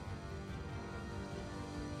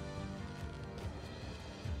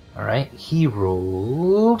 All right. He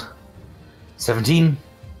rolled 17.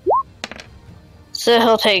 So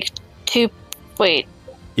he'll take 2. Wait.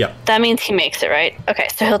 Yep. That means he makes it, right? Okay,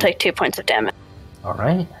 so he'll take 2 points of damage. All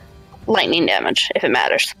right. Lightning damage, if it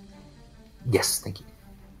matters. Yes, thank you.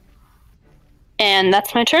 And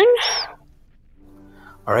that's my turn.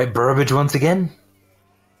 All right, Burbage once again.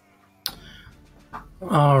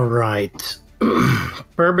 All right.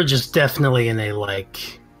 Burbage is definitely in a,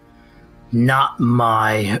 like, not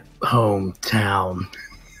my hometown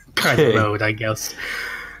kind of mode, I guess.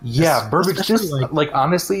 Yeah, Burbage, especially just, like,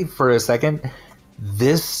 honestly, for a second,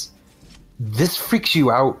 this freaks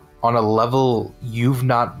you out on a level you've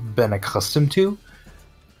not been accustomed to.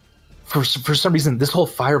 For some reason, this whole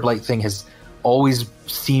Fireblight thing has always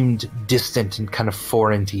seemed distant and kind of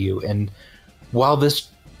foreign to you. And while this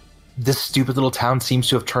stupid little town seems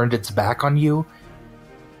to have turned its back on you,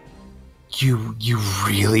 you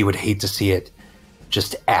really would hate to see it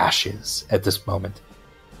just ashes at this moment.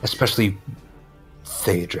 Especially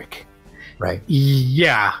Theodric, right?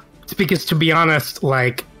 Yeah, because to be honest,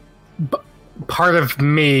 like, part of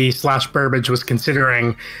me / Burbage was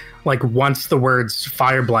considering, like, once the words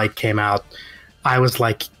Fireblight came out, I was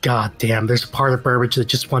like, God damn, there's a part of Burbage that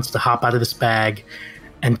just wants to hop out of this bag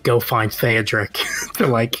and go find Theodric to,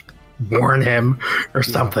 like, warn him or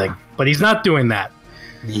something. But he's not doing that.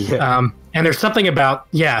 Yeah. And there's something about,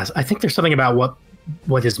 I think there's something about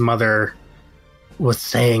what his mother was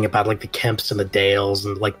saying about, like, the Kemps and the Dales,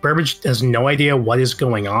 and, like, Burbage has no idea what is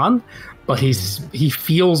going on, but he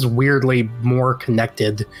feels weirdly more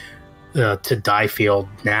connected to Diefield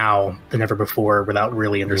now than ever before without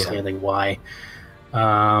really understanding why.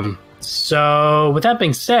 So with that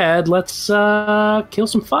being said, let's kill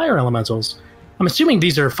some fire elementals. I'm assuming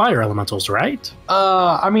these are fire elementals, right?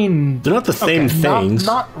 I mean, They're not the same things.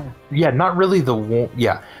 Not really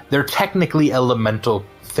they're technically elemental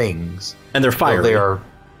things. And they're fiery.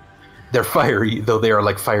 They're fiery, though they are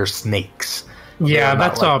like fire snakes. Yeah,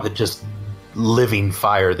 that's not like all. the just living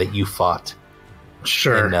fire that you fought.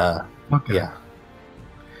 Sure. In, Okay. Yeah.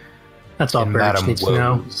 That's all in Burbage Madame needs to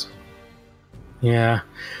know. Woes. Yeah.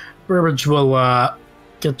 Burbage will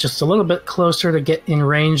get just a little bit closer to get in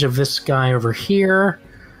range of this guy over here,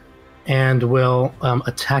 and will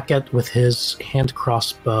attack it with his hand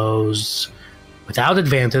crossbows without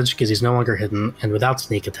advantage because he's no longer hidden, and without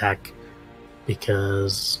sneak attack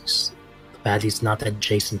because the baddie's not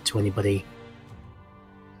adjacent to anybody.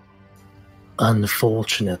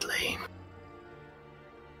 Unfortunately.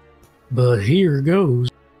 But here goes.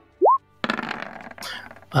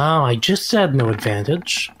 Oh, I just said no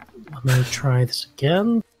advantage. I'm going to try this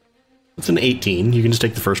again. It's an 18. You can just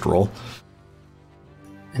take the first roll.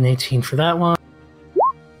 An 18 for that one.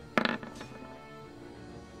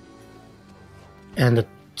 And a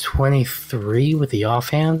 23 with the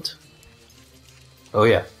offhand. Oh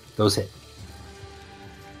yeah, those hit.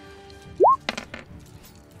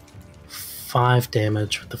 5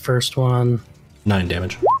 damage with the first one. 9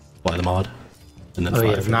 damage. Apply the mod. And then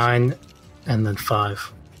 5. 9 and then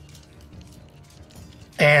 5.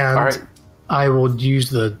 And All right. I will use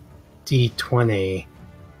the D20.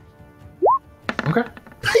 Okay.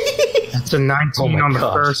 That's a 19 Oh my on the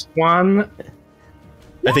gosh. first one.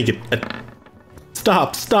 I think it...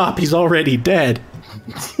 Stop! He's already dead.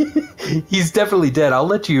 He's definitely dead. I'll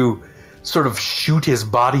let you sort of shoot his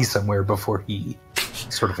body somewhere before he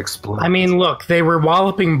sort of explodes. I mean, look, they were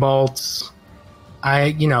walloping bolts.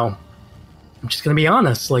 I'm just going to be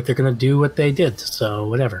honest. Like, they're going to do what they did, so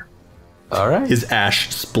whatever. all right. His ash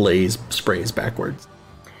sprays backwards.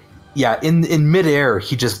 Yeah, in midair,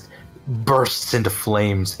 he just bursts into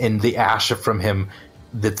flames, and the ash from him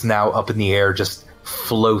that's now up in the air just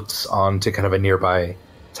floats onto kind of a nearby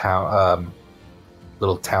town,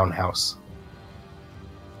 little townhouse.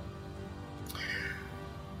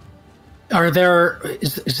 Are there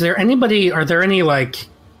any like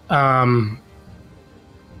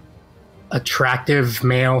attractive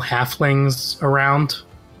male halflings around?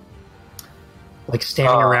 Like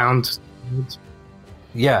standing around?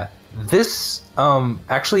 Yeah, this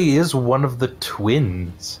actually is one of the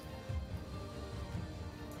twins.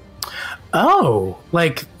 Oh,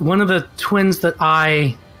 like one of the twins that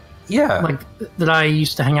I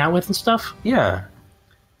used to hang out with and stuff? Yeah.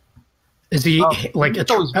 Is he like he's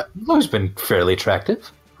always been fairly attractive.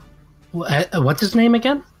 what's his name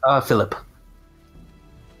again? Philip.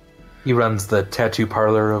 He runs the tattoo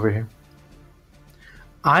parlor over here.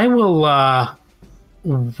 I will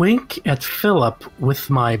wink at Philip with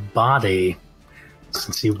my body,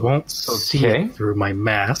 since he won't see Okay. it through my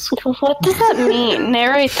mask. What does that mean?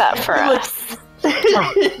 Narrate that for us.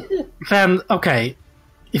 Then, okay,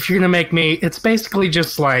 if you're gonna make me, it's basically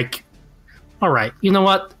just like, all right, you know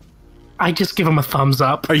what? I just give him a thumbs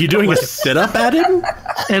up. Are you doing a sit-up at him?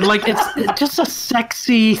 And like it's just a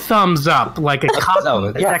sexy thumbs up, like a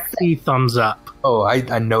sexy thumbs up. Oh,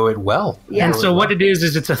 I know it well. Yeah. And so what it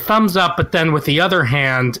is it's a thumbs up, but then with the other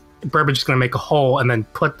hand, Burbage is going to make a hole and then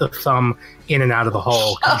put the thumb in and out of the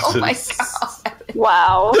hole. Oh my god.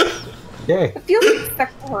 Wow. Yay. It feels like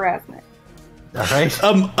sexual harassment. All right.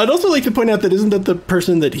 I'd also like to point out that isn't that the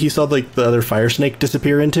person that he saw like the other fire snake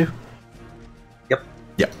disappear into? Yep.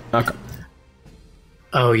 Yep. Okay.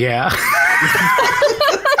 Oh yeah.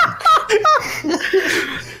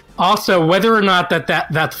 Also, whether or not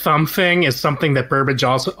that thumb thing is something that Burbage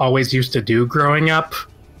also always used to do growing up,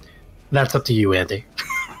 that's up to you, Andy.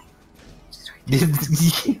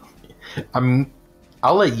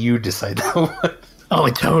 I'll let you decide that one. Oh,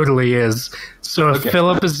 it totally is. So if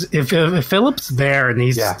if Philip's there and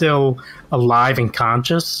he's still alive and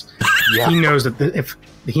conscious, he knows that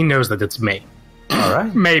he knows that it's me. All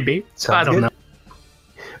right. Maybe. I don't know.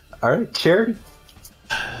 All right, Charity.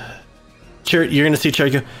 Charity, you're going to see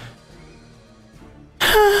Charity go,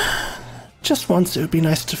 Just once, it would be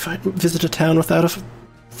nice to visit a town without a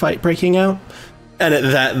fight breaking out. and at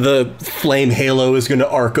that, the flame halo is going to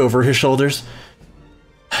arc over his shoulders.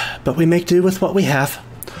 But we make do with what we have.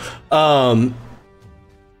 You're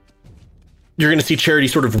going to see Charity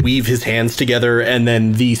sort of weave his hands together, and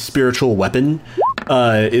then the spiritual weapon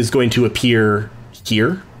is going to appear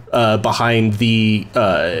here, behind the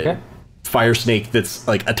fire snake that's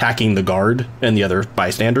like attacking the guard and the other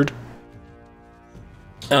bystander.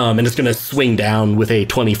 And it's going to swing down with a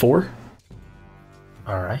 24.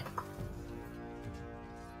 All right.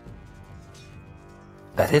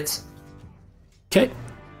 That hits. Okay.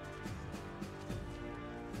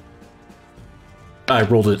 I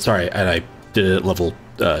rolled it, sorry, and I did it at level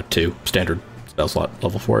 2, standard spell slot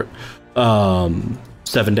level for it.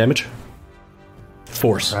 7 damage.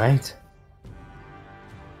 Force. Right.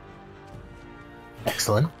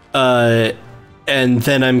 Excellent. And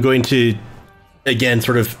then I'm going to, again,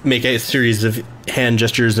 sort of make a series of hand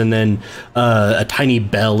gestures, and then a tiny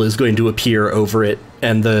bell is going to appear over it,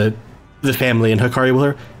 and the family and Hikari will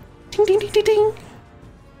hear, ding, ding, ding, ding, ding.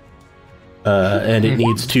 And it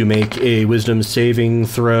needs to make a wisdom saving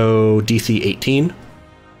throw DC 18.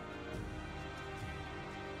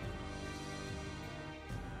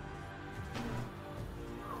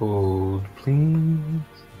 Hold, please.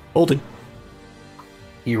 Holding.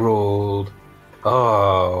 He rolled.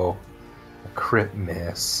 Oh, a crit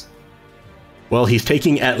miss. Well, he's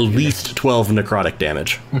taking at least 12 necrotic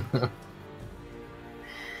damage.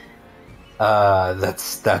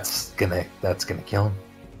 That's gonna kill him.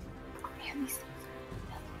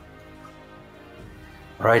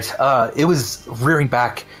 Right. It was rearing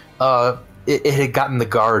back. It had gotten the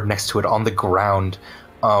guard next to it on the ground.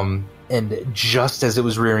 And just as it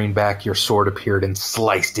was rearing back, your sword appeared and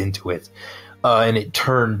sliced into it. And it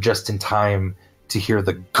turned just in time to hear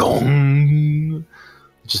the gong,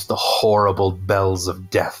 just the horrible bells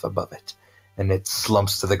of death above it. And it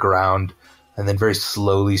slumps to the ground, and then very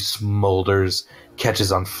slowly smolders,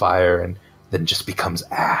 catches on fire, and then just becomes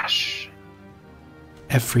ash.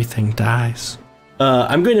 Everything dies.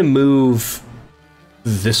 I'm going to move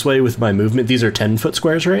this way with my movement. These are 10-foot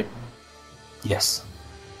squares, right? Yes.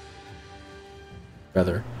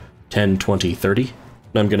 Rather, 10, 20, 30. And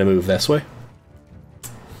I'm going to move this way.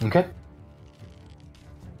 Okay.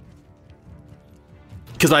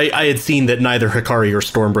 Because I had seen that neither Hikari or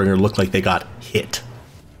Stormbringer looked like they got hit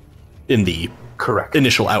in the Correct.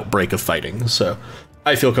 initial outbreak of fighting, so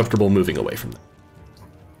I feel comfortable moving away from them.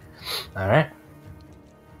 All right.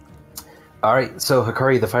 All right, so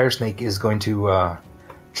Hikari, the fire snake, is going to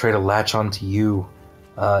try to latch onto you.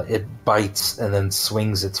 It bites and then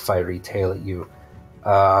swings its fiery tail at you.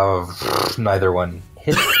 Neither one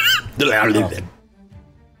hits.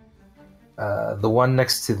 The one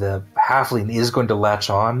next to the halfling is going to latch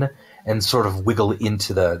on and sort of wiggle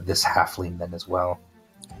into this halfling then as well.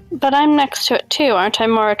 But I'm next to it too. Aren't I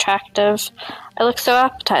more attractive? I look so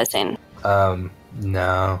appetizing.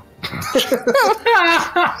 No.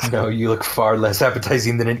 No, you look far less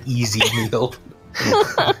appetizing than an easy meal.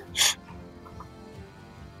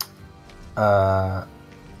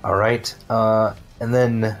 Alright. And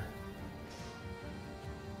then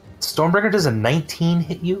Stormbreaker, does a 19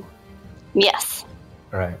 hit you? Yes.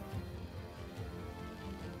 Alright.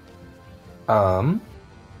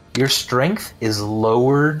 Your strength is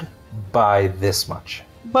lowered by this much.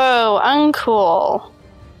 Whoa, uncool.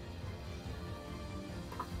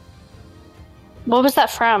 What was that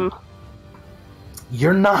from?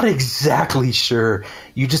 You're not exactly sure.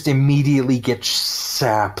 You just immediately get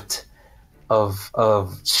sapped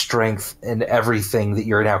of strength, and everything that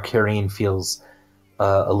you're now carrying feels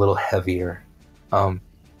a little heavier.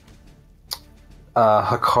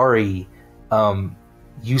 Hakari,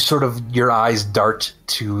 you sort of, your eyes dart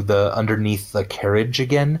to the underneath the carriage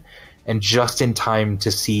again, and just in time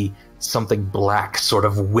to see something black sort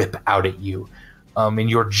of whip out at you. And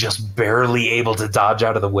you're just barely able to dodge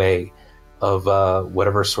out of the way of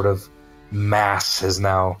whatever sort of mass has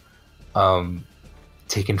now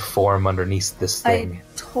taken form underneath this thing.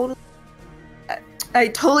 I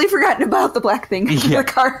totally forgotten about the black thing in the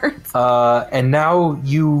cards. And now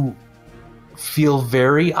you feel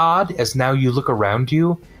very odd as now you look around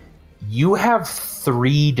you. You have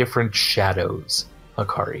 3 different shadows,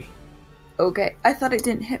 Hakari. Okay, I thought it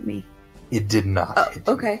didn't hit me. It did not hit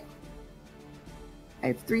you. Okay. I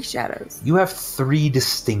have 3 shadows. You have 3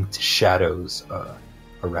 distinct shadows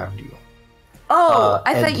around you. Oh,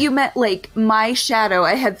 I thought you meant like my shadow.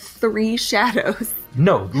 I had 3 shadows.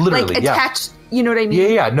 No, literally, like attached, you know what I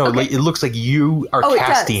mean? Yeah, no, okay. like, it looks like you are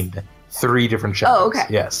casting 3 different shadows. Oh, okay.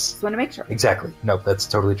 Yes. Just want to make sure. Exactly. No, that's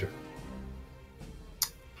totally true.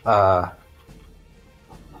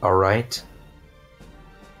 Alright.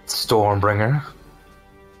 Stormbringer.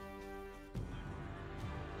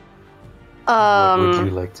 What would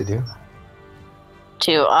you like to do?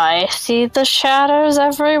 Do I see the shadows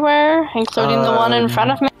everywhere, including the one in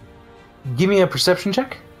front of me? Give me a perception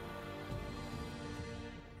check.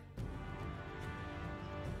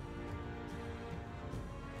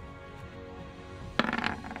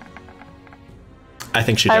 I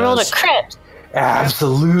think she does. I rolled a crit.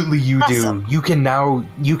 Absolutely, you Awesome. do. You can now,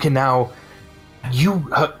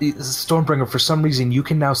 Stormbringer, for some reason, you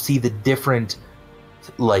can now see the different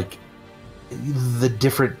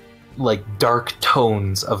dark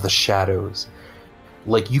tones of the shadows.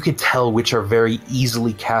 Like, you can tell which are very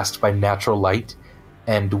easily cast by natural light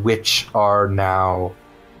and which are now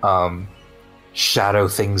shadow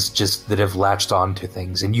things just that have latched onto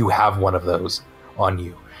things, and you have one of those on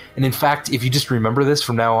you. And in fact, if you just remember this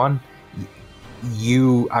from now on,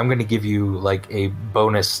 I'm going to give you like a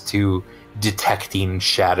bonus to detecting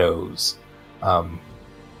shadows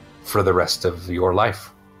for the rest of your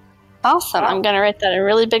life. Awesome. I'm going to write that in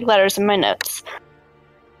really big letters in my notes.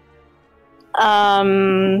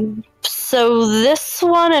 So this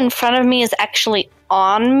one in front of me is actually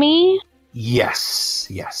on me? Yes.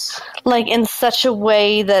 Like in such a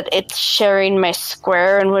way that it's sharing my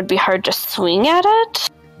square and would be hard to swing at it?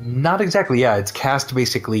 Not exactly, yeah. It's cast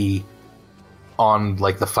basically on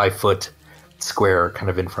like the 5-foot square kind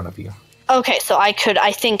of in front of you. Okay, so I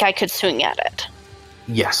think I could swing at it.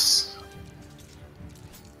 Yes.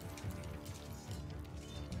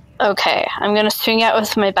 Okay, I'm gonna swing out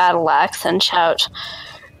with my battle axe and shout,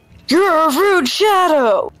 "You're a rude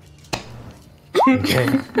shadow!" Okay.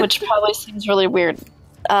 Which probably seems really weird.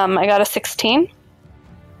 I got a 16.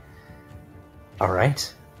 All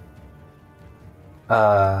right.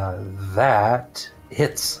 That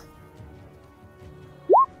hits.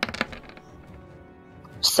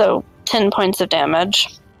 So 10 points of damage.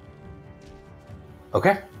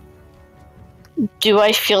 Okay. Do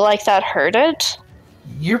I feel like that hurt it?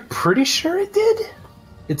 You're pretty sure it did?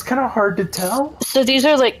 It's kind of hard to tell. So these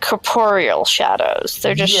are like corporeal shadows.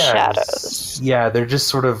 They're just Yes. shadows. Yeah, they're just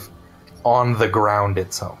sort of on the ground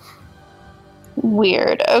itself.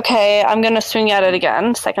 Weird. Okay, I'm gonna swing at it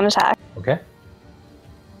again. Second attack. Okay.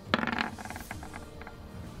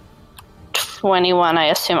 21, I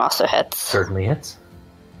assume, also hits. Certainly hits.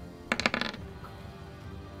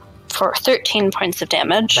 For 13 points of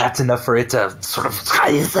damage. That's enough for it to sort of...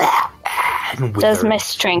 and Does wither, my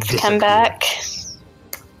strength disappear. come back?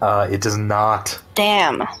 It does not.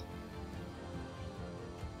 Damn.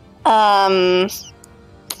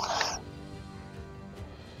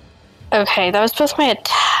 Okay, that was both my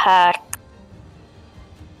attack.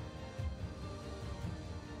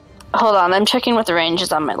 Hold on, I'm checking what the range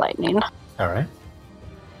is on my lightning. All right.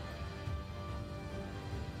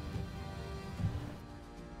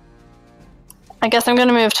 I guess I'm going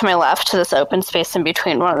to move to my left to this open space in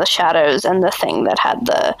between one of the shadows and the thing that had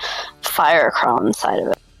the fire crawl inside of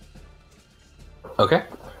it. Okay.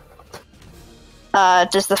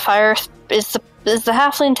 Does the fire... Is the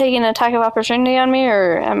halfling taking an attack of opportunity on me,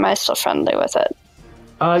 or am I still friendly with it?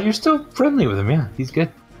 You're still friendly with him, yeah. He's good.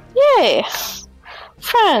 Yay!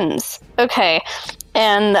 Friends! Okay.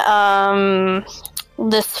 And,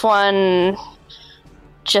 this one,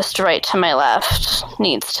 just right to my left,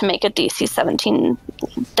 needs to make a DC 17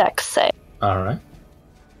 dex save. All right.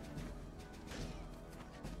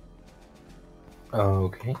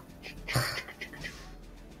 Okay.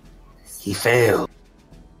 He failed.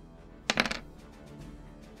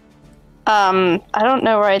 I don't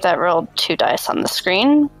know why that rolled 2 dice on the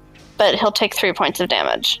screen, but he'll take 3 points of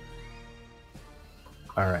damage.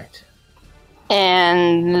 All right.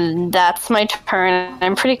 And that's my turn.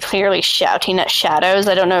 I'm pretty clearly shouting at shadows.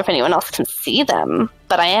 I don't know if anyone else can see them,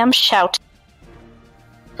 but I am shouting.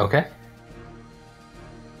 Okay.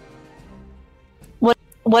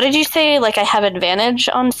 What did you say? Like, I have advantage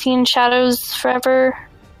on seeing shadows forever?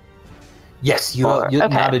 Yes, you'll okay.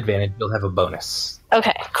 not advantage. You'll have a bonus.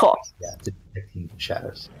 Okay, cool. Yeah, detecting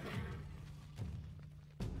shadows.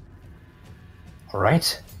 All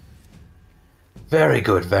right. Very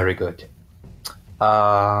good, very good.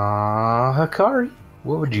 Hakari,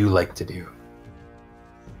 what would you like to do?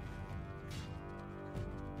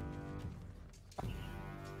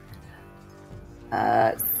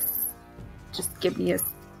 Just give me a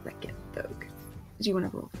second, though. Do you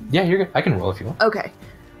want to roll? Yeah, you're good. I can roll if you want. Okay.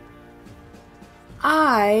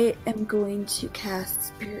 I am going to cast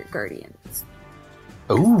Spirit Guardians.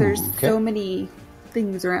 Oh, There's okay. so many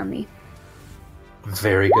things around me.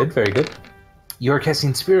 Very good, very good. You're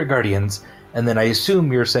casting Spirit Guardians, and then I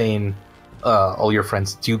assume you're saying all your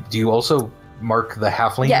friends. Do you also mark the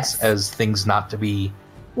halflings Yes. as things not to be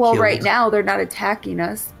Well, killed? right now they're not attacking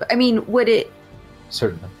us. But, I mean, would it...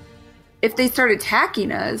 Certainly. If they start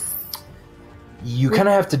attacking us... You kind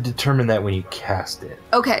of have to determine that when you cast it.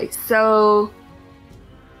 Okay, so...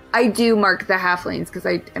 I do mark the halflings, because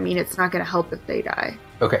I mean, it's not going to help if they die.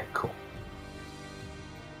 Okay, cool.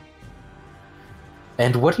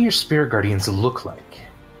 And what do your Spirit Guardians look like?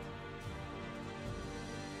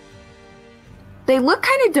 They look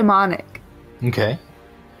kind of demonic. Okay.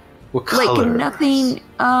 What color? Like nothing,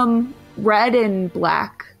 red and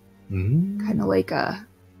black. Mm. Kind of like a...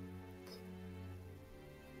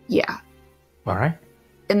 Yeah. All right.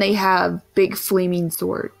 And they have big flaming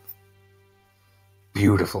swords.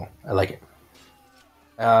 Beautiful. I like it.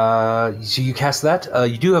 So you cast that.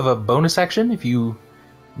 You do have a bonus action if you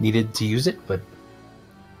needed to use it, but...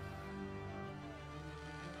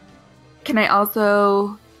 Can I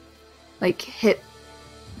also, like, hit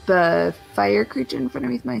the fire creature in front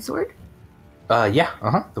of me with my sword? Yeah,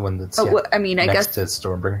 the one that's Oh, well, I mean, I next guess... to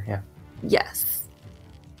Stormbringer, yeah. Yes.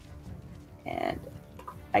 And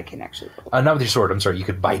I can actually... Not with your sword, I'm sorry, you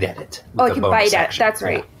could bite at it. Oh, I with a can bonus bite at it. action. That's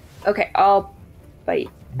right. Okay, I'll bite.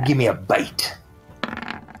 Yeah. Give me a bite.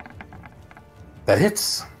 That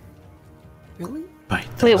hits. Really? Bite.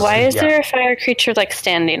 Wait, why is Yeah. there a fire creature, like,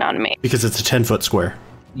 standing on me? Because it's a 10-foot square.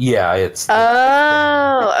 Yeah, it's...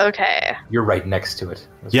 Oh, okay. You're right next to it.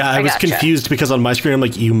 Yeah, I was gotcha. confused because on my screen I'm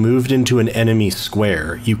like, you moved into an enemy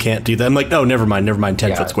square. You can't do that. I'm like, oh, never mind,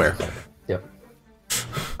 10-foot square. Yep.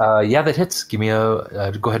 Yeah, that hits. Give me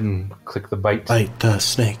a... go ahead and click the bite. Bite the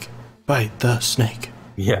snake. Bite the snake.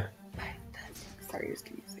 Yeah. Sorry, just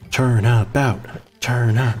give me a second. Turn about.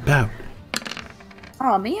 Turn about.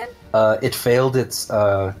 Oh, man. It failed its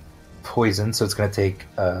poison, so it's going to take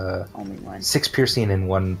Only one. 6 piercing and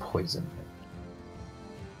 1 poison.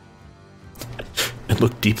 And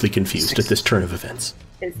look deeply confused at this turn of events.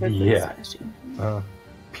 Is this Yeah. slashing?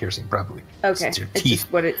 Piercing, probably. Okay, It's your it's teeth.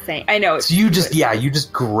 just what it's saying. I know. So you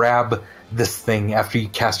just grab this thing after you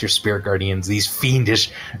cast your Spirit Guardians, these fiendish,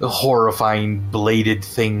 horrifying, bladed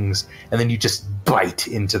things, and then you just bite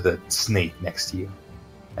into the snake next to you.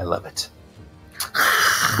 I love it.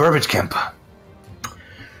 Burbage Kemp.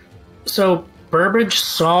 So Burbage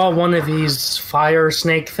saw one of these fire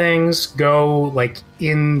snake things go like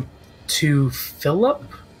into Philip,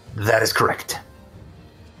 That is correct.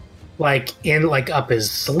 like in like up his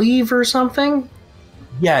sleeve or something.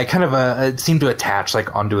 Yeah, it kind of it seemed to attach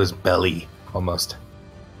like onto his belly almost.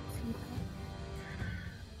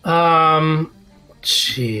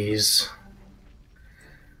 Jeez.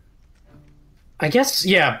 I guess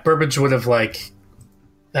Burbage would have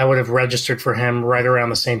that would have registered for him right around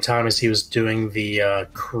the same time as he was doing the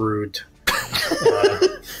crude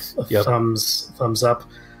Yep. thumbs up,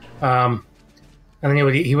 and then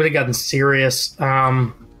he would have gotten serious.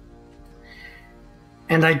 And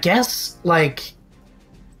I guess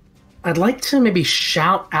I'd like to maybe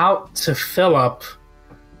shout out to Philip,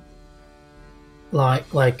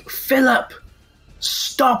 like Philip,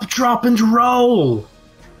 stop, drop, and roll.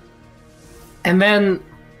 And then,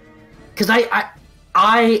 because I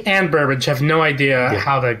and Burbage have no idea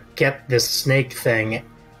how to get this snake thing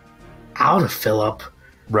out of Philip.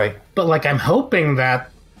 Right. But I'm hoping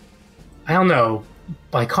that, I don't know,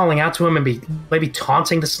 by calling out to him and maybe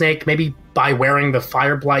taunting the snake, maybe by wearing the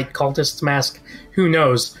Fireblight cultist mask, who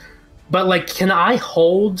knows. But can I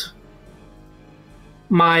hold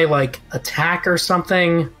my attack or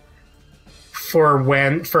something for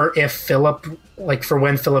when Philip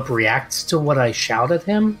reacts to what I shout at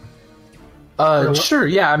him? Sure.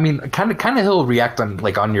 Yeah. I mean, kind of. He'll react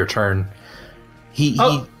on your turn. He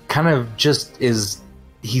kind of just is.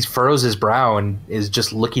 He furrows his brow and is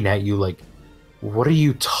just looking at you like, "What are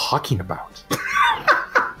you talking about?"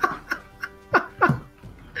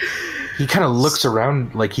 He kind of looks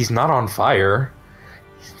around like he's not on fire,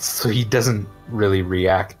 so he doesn't really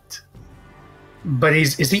react. But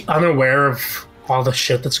is he unaware of all the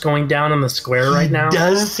shit that's going down in the square right now? He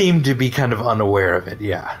does seem to be kind of unaware of it,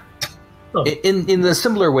 yeah. Oh. In the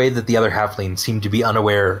similar way that the other halflings seemed to be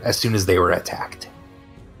unaware as soon as they were attacked.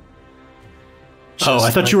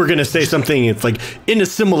 I thought you were going to say something. It's like in a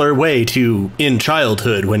similar way to in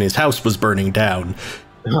childhood when his house was burning down.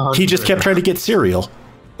 He just kept trying to get cereal.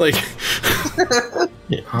 Like,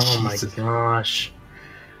 oh my gosh.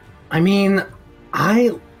 I mean,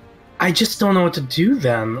 I just don't know what to do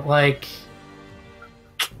then. Like,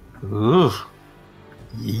 ooh,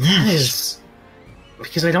 that is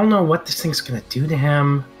because I don't know what this thing's gonna do to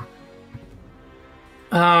him.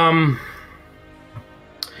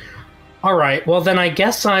 All right. Well, then I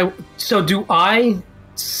guess So, do I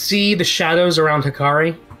see the shadows around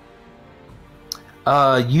Hikari?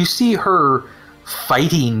 You see her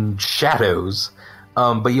fighting shadows,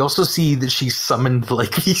 but you also see that she summoned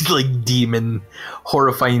like these like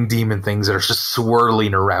horrifying demon things that are just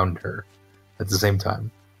swirling around her at the same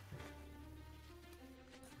time.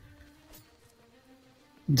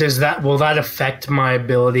 Will that affect my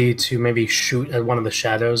ability to maybe shoot at one of the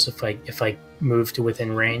shadows if I move to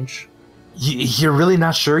within range? You're really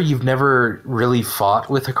not sure? You've never really fought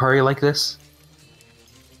with Hikari like this?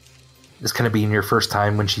 This kind of being your first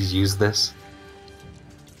time when she's used this?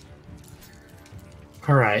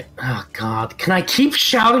 Alright. Oh, God. Can I keep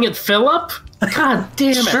shouting at Philip? God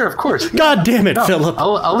damn it. Sure, of course. God damn it, Philip.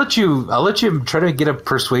 I'll let you try to get a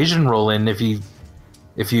persuasion roll in if you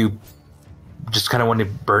just kind of want to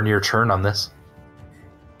burn your turn on this.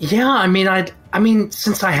 Yeah, I mean,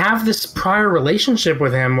 since I have this prior relationship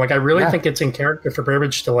with him, like, I really think it's in character for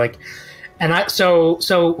Burbage to, like... So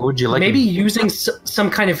what would you like maybe using some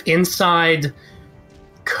kind of inside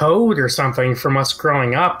code or something from us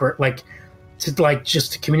growing up, or like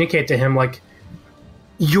just to communicate to him, like,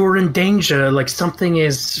 you're in danger, like something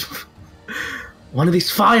is, one of these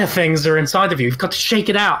fire things are inside of you. You've got to shake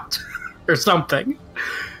it out, or something.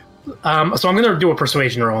 So I'm going to do a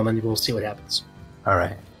persuasion roll, and then we'll see what happens. All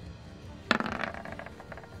right.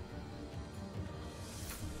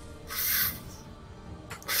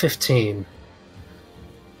 15.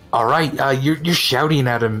 All right, you're shouting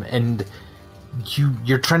at him, and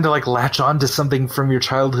you're trying to like latch on to something from your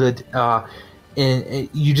childhood, and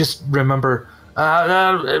you just remember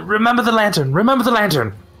the lantern. Remember the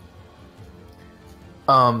lantern.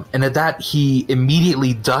 And at that, he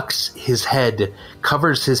immediately ducks his head,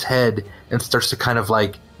 covers his head, and starts to kind of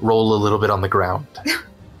like roll a little bit on the ground.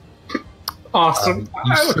 Awesome.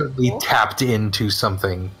 You certainly tapped into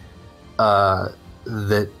something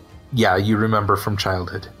that, you remember from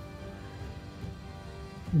childhood.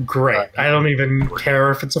 Great. I don't even care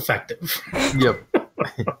if it's effective. Yep.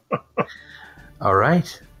 All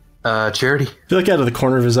right. Charity. You look out of the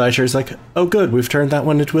corner of his eye, Charity's like, oh good, we've turned that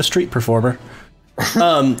one into a street performer.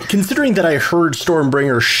 Considering that I heard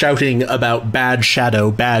Stormbringer shouting about bad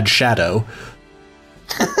shadow,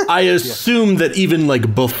 I assume that even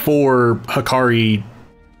like before Hikari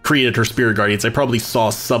created her spirit guardians, I probably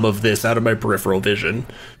saw some of this out of my peripheral vision.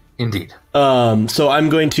 Indeed. So I'm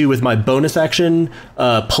going to, with my bonus action,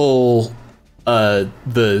 pull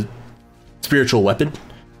the spiritual weapon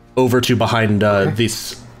over to behind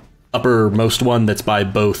this uppermost one that's by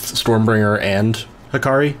both Stormbringer and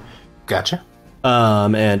Hikari. Gotcha.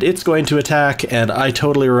 And it's going to attack, and I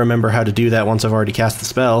totally remember how to do that once I've already cast the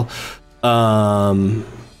spell. I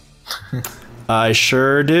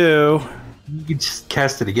sure do. You can just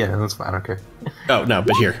cast it again, that's fine, okay. Oh, no,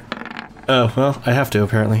 but here. Oh, well, I have to,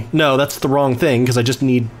 apparently. No, that's the wrong thing, because I just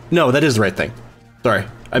need... No, that is the right thing. Sorry,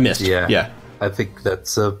 I missed. Yeah. I think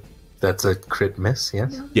that's a crit miss,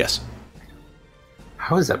 yes? Yes.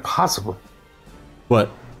 How is that possible?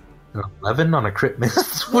 What? An 11 on a crit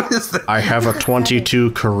miss? What is that? I have a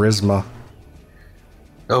 22 charisma.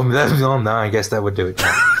 Oh, no, I guess that would do it.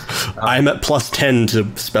 I'm at plus 10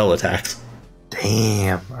 to spell attacks.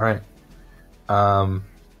 Damn. All right.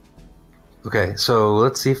 Okay, so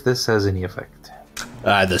let's see if this has any effect.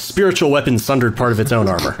 The spiritual weapon sundered part of its own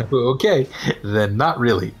armor. Okay, then not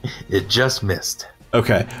really. It just missed.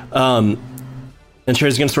 Okay. And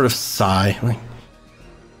Sherry's gonna sort of sigh, like,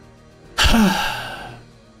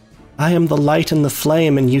 I am the light and the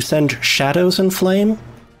flame, and you send shadows and flame?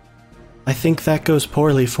 I think that goes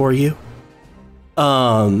poorly for you.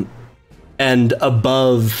 And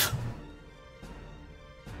above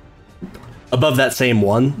above that same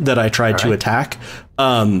one that I tried to attack.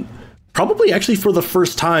 Probably actually for the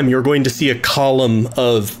first time, you're going to see a column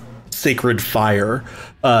of sacred fire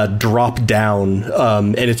drop down,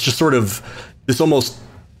 and it's just sort of this almost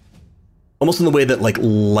in the way that like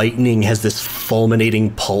lightning has this fulminating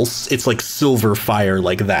pulse. It's like silver fire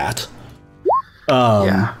like that.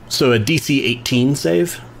 So a DC 18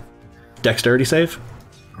 save, dexterity save.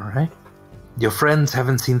 All right. Your friends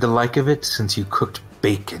haven't seen the like of it since you cooked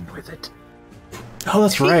bacon with it. Oh,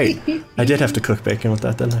 that's right. I did have to cook bacon with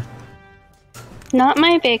that, didn't I? Not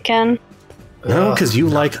my bacon. No, because you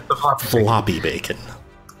like floppy bacon.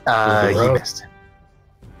 He missed.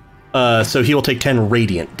 So he will take 10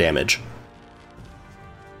 radiant damage.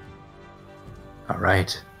 All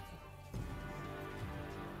right.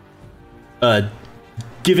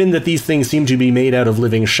 Given that these things seem to be made out of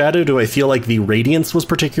living shadow, do I feel like the radiance was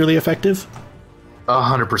particularly effective?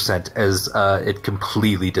 100%, as it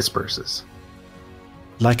completely disperses.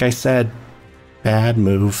 Like I said, bad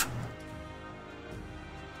move.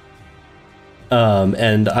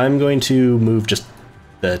 And I'm going to move just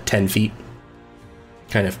the 10 feet,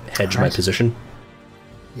 kind of hedge my position.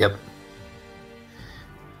 Yep.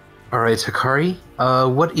 All right, Hikari,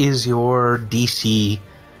 what is your DC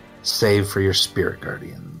save for your spirit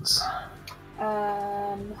guardians?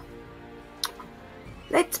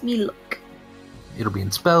 Let me look. It'll be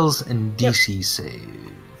in spells and DC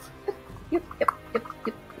save. Yep.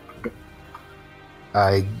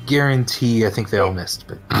 I guarantee I think they all missed,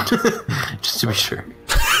 but just to be sure.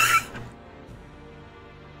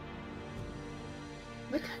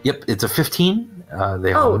 Yep, it's a 15.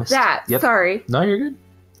 They all missed. Yep. Sorry. No, you're good.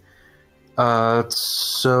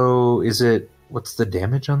 So is it, what's the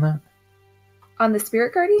damage on that? On the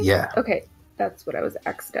Spirit Guardian? Yeah. Okay, that's what I was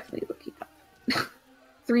accidentally looking up.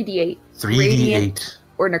 3d8. 3d8. Radiant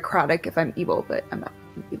or necrotic if I'm evil, but I'm not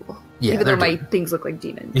evil. Yeah, even though my things look like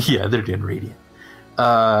demons. Yeah, they're doing radiant.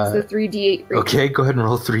 So 3d8 radiant. Okay, go ahead and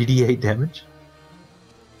roll 3d8 damage.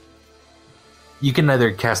 You can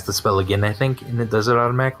either cast the spell again, I think, and it does it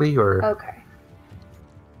automatically, or... Okay.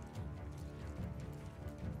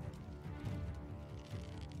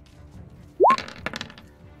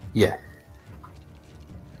 Yeah.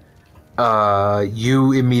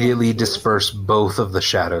 You immediately disperse both of the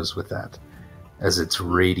shadows with that, as it's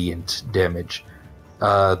radiant damage.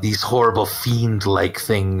 These horrible fiend-like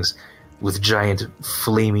things with giant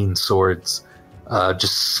flaming swords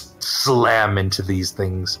just slam into these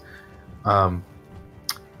things. Oh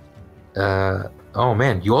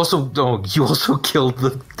man, you also killed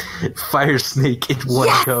the fire snake in one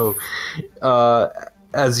go.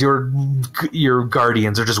 As your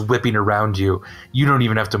guardians are just whipping around you, you don't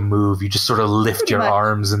even have to move. You just sort of lift your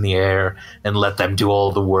arms in the air and let them do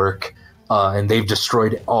all the work. And they've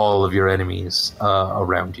destroyed all of your enemies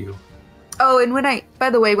around you. Oh, and when I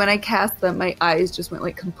cast them, my eyes just went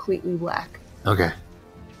like completely black. Okay.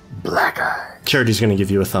 Black eye. Charity's going to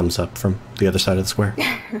give you a thumbs up from the other side of the square.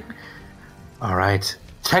 All right.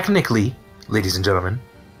 Technically, ladies and gentlemen,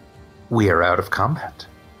 we are out of combat.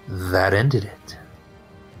 That ended it.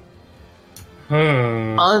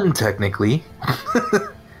 Untechnically,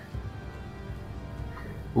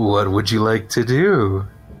 what would you like to do?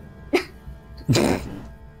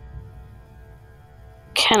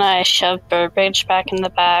 Can I shove Burbage back in the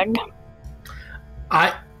bag?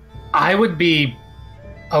 I would be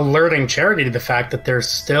alerting Charity to the fact that there's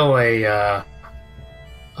still a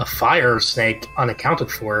fire snake unaccounted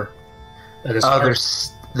for. That is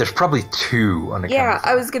there's probably two unaccounted for. Yeah,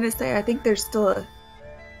 I was gonna say I think there's still a.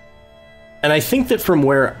 And I think that from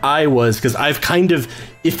where I was, because I've kind of,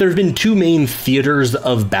 if there have been two main theaters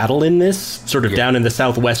of battle in this, sort of down in the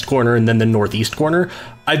southwest corner and then the northeast corner,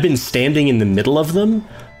 I've been standing in the middle of them.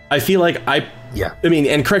 I feel like I mean,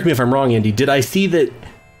 and correct me if I'm wrong, Andy, did I see that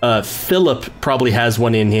Philip probably has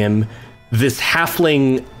one in him? This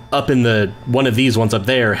halfling up in the, one of these ones up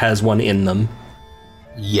there has one in them.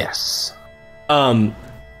 Yes. I'm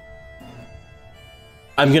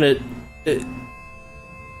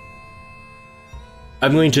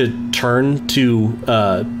going to turn to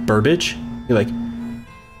Burbage. You're like,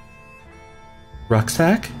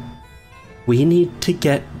 Rucksack, we need to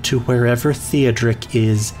get to wherever Theodric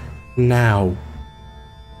is now.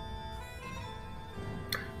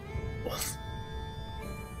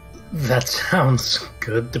 That sounds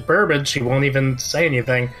good to Burbage. He won't even say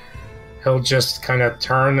anything. He'll just kind of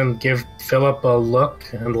turn and give Philip a look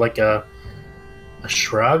and like a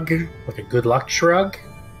shrug, like a good luck shrug.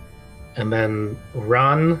 And then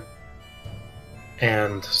run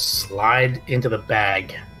and slide into the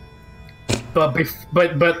bag. But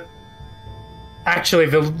Actually,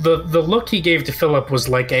 the look he gave to Philip was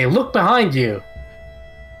like a look behind you.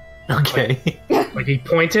 Okay. Like he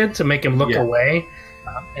pointed to make him look Yeah. away,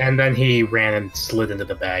 and then he ran and slid into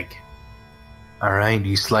the bag. All right,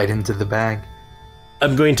 you slide into the bag.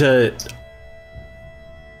 I'm going to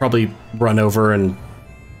probably run over and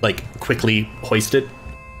like quickly hoist it.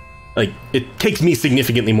 Like it takes me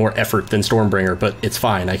significantly more effort than Stormbringer, but it's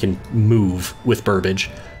fine. I can move with Burbage.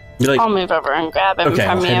 Be like, I'll move over and grab him okay,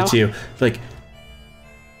 from I'll you. hand it to you. Like,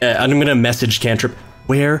 I'm gonna message Cantrip.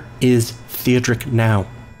 Where is Theodric now?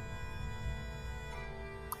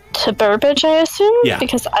 To Burbage, I assume? Yeah.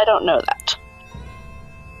 Because I don't know that.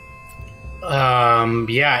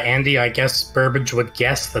 Yeah, Andy, I guess Burbage would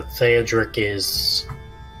guess that Theodric is...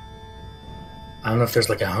 I don't know if there's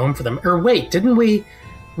like a home for them. Or wait, didn't we...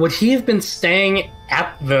 Would he have been staying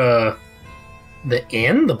at the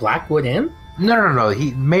inn? The Blackwood Inn? No.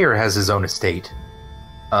 Mayor has his own estate.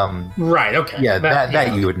 Right, okay. Yeah,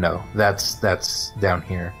 that you would know. That's down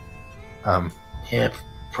here. Yeah,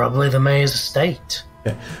 probably the mayor's estate.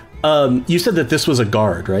 Okay. You said that this was a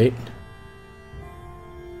guard, right?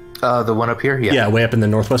 The one up here? Yeah, way up in the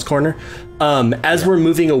northwest corner. As we're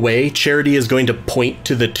moving away, Charity is going to point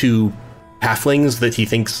to the two halflings that he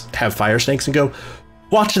thinks have fire snakes and go,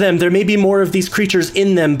 watch them. There may be more of these creatures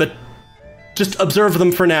in them, but just observe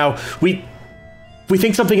them for now. We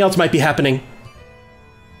think something else might be happening.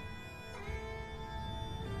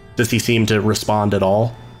 Does he seem to respond at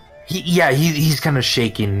all? He's kind of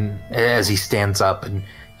shaking as he stands up and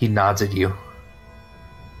he nods at you.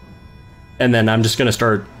 And then I'm just going to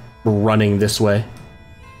start running this way.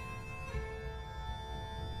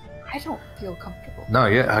 I don't feel comfortable. No,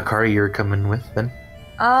 yeah, Hakari, you're coming with then.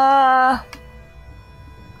 I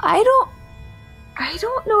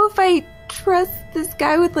don't know if I trust this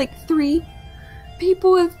guy with like 3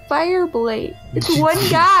 people with Fireblade. It's one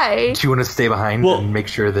guy. Do you want to stay behind and make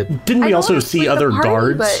sure that... Didn't we I don't also wanna see split the other party,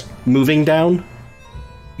 guards but- moving down?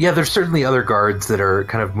 Yeah, there's certainly other guards that are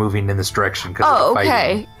kind of moving in this direction. Oh,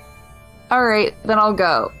 okay. All right, then I'll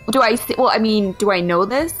go. Do I see? Well, I mean, do I know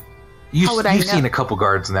this? How would I You've know? seen a couple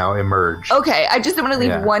guards now emerge. Okay, I just don't want to leave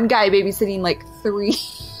Yeah. one guy babysitting like 3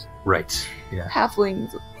 Right, yeah.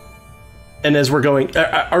 halflings. And as we're going,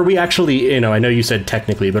 are we actually, I know you said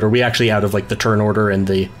technically, but are we actually out of like the turn order and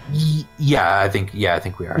the Yeah, I think we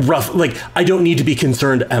are. rough, like, I don't need to be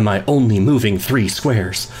concerned, am I only moving 3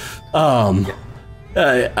 squares? So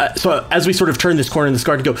as we sort of turn this corner in this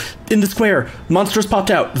garden, go, in the square, monsters popped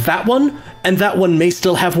out. That one and that one may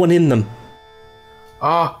still have one in them.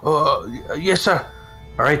 Yes, sir.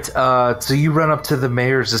 All right, so you run up to the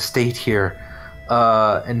mayor's estate here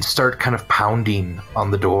and start kind of pounding on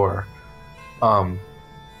the door.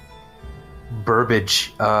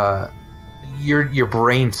 Burbage, your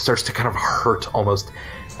brain starts to kind of hurt almost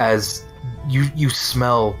as you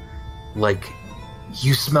smell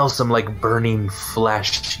some like burning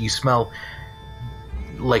flesh. You smell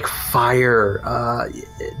like fire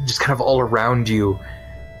just kind of all around you.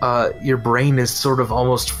 Your brain is sort of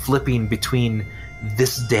almost flipping between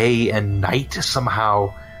this day and night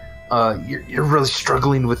somehow. You're really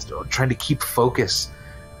struggling with trying to keep focus.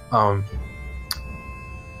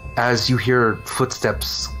 As you hear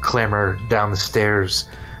footsteps clamor down the stairs,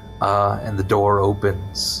 and the door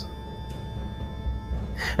opens.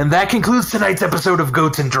 And that concludes tonight's episode of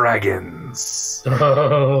Goats and Dragons.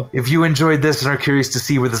 If you enjoyed this and are curious to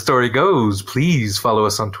see where the story goes, please follow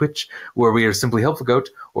us on Twitch, where we are simply Helpful Goat,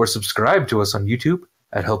 or subscribe to us on YouTube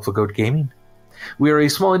at Helpful Goat Gaming. We are a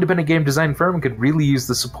small independent game design firm and could really use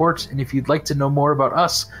the support, and if you'd like to know more about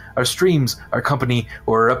us, our streams, our company,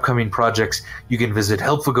 or our upcoming projects, you can visit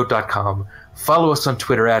helpfulgoat.com, follow us on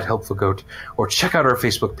Twitter at helpfulgoat, or check out our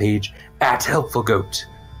Facebook page at helpfulgoat.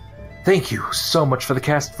 Thank you so much for the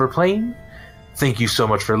cast for playing. Thank you so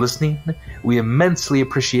much for listening. We immensely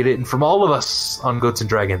appreciate it, and from all of us on Goats and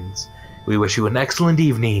Dragons, we wish you an excellent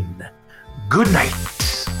evening. Good night.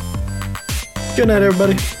 Good night,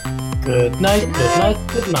 everybody. Good night, good night,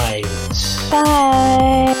 good night.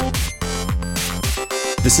 Bye.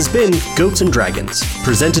 This has been Goats and Dragons,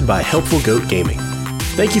 presented by Helpful Goat Gaming.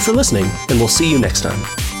 Thank you for listening, and we'll see you next time.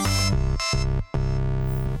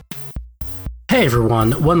 Hey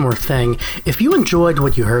everyone, one more thing. If you enjoyed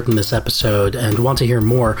what you heard in this episode and want to hear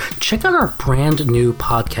more, check out our brand new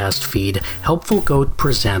podcast feed, Helpful Goat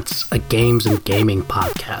Presents, a games and gaming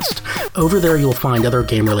podcast. Over there you'll find other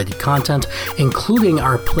game-related content, including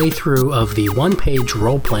our playthrough of the one-page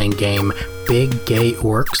role-playing game Big Gay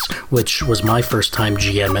Orcs, which was my first time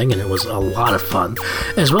GMing, and it was a lot of fun,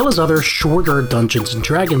 as well as other shorter Dungeons &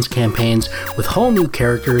 Dragons campaigns with whole new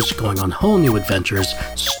characters going on whole new adventures,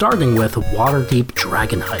 starting with Waterdeep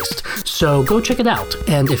Dragon Heist. So go check it out,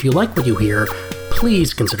 and if you like what you hear,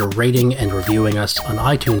 please consider rating and reviewing us on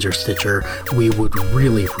iTunes or Stitcher. We would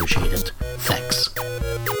really appreciate it. Thanks.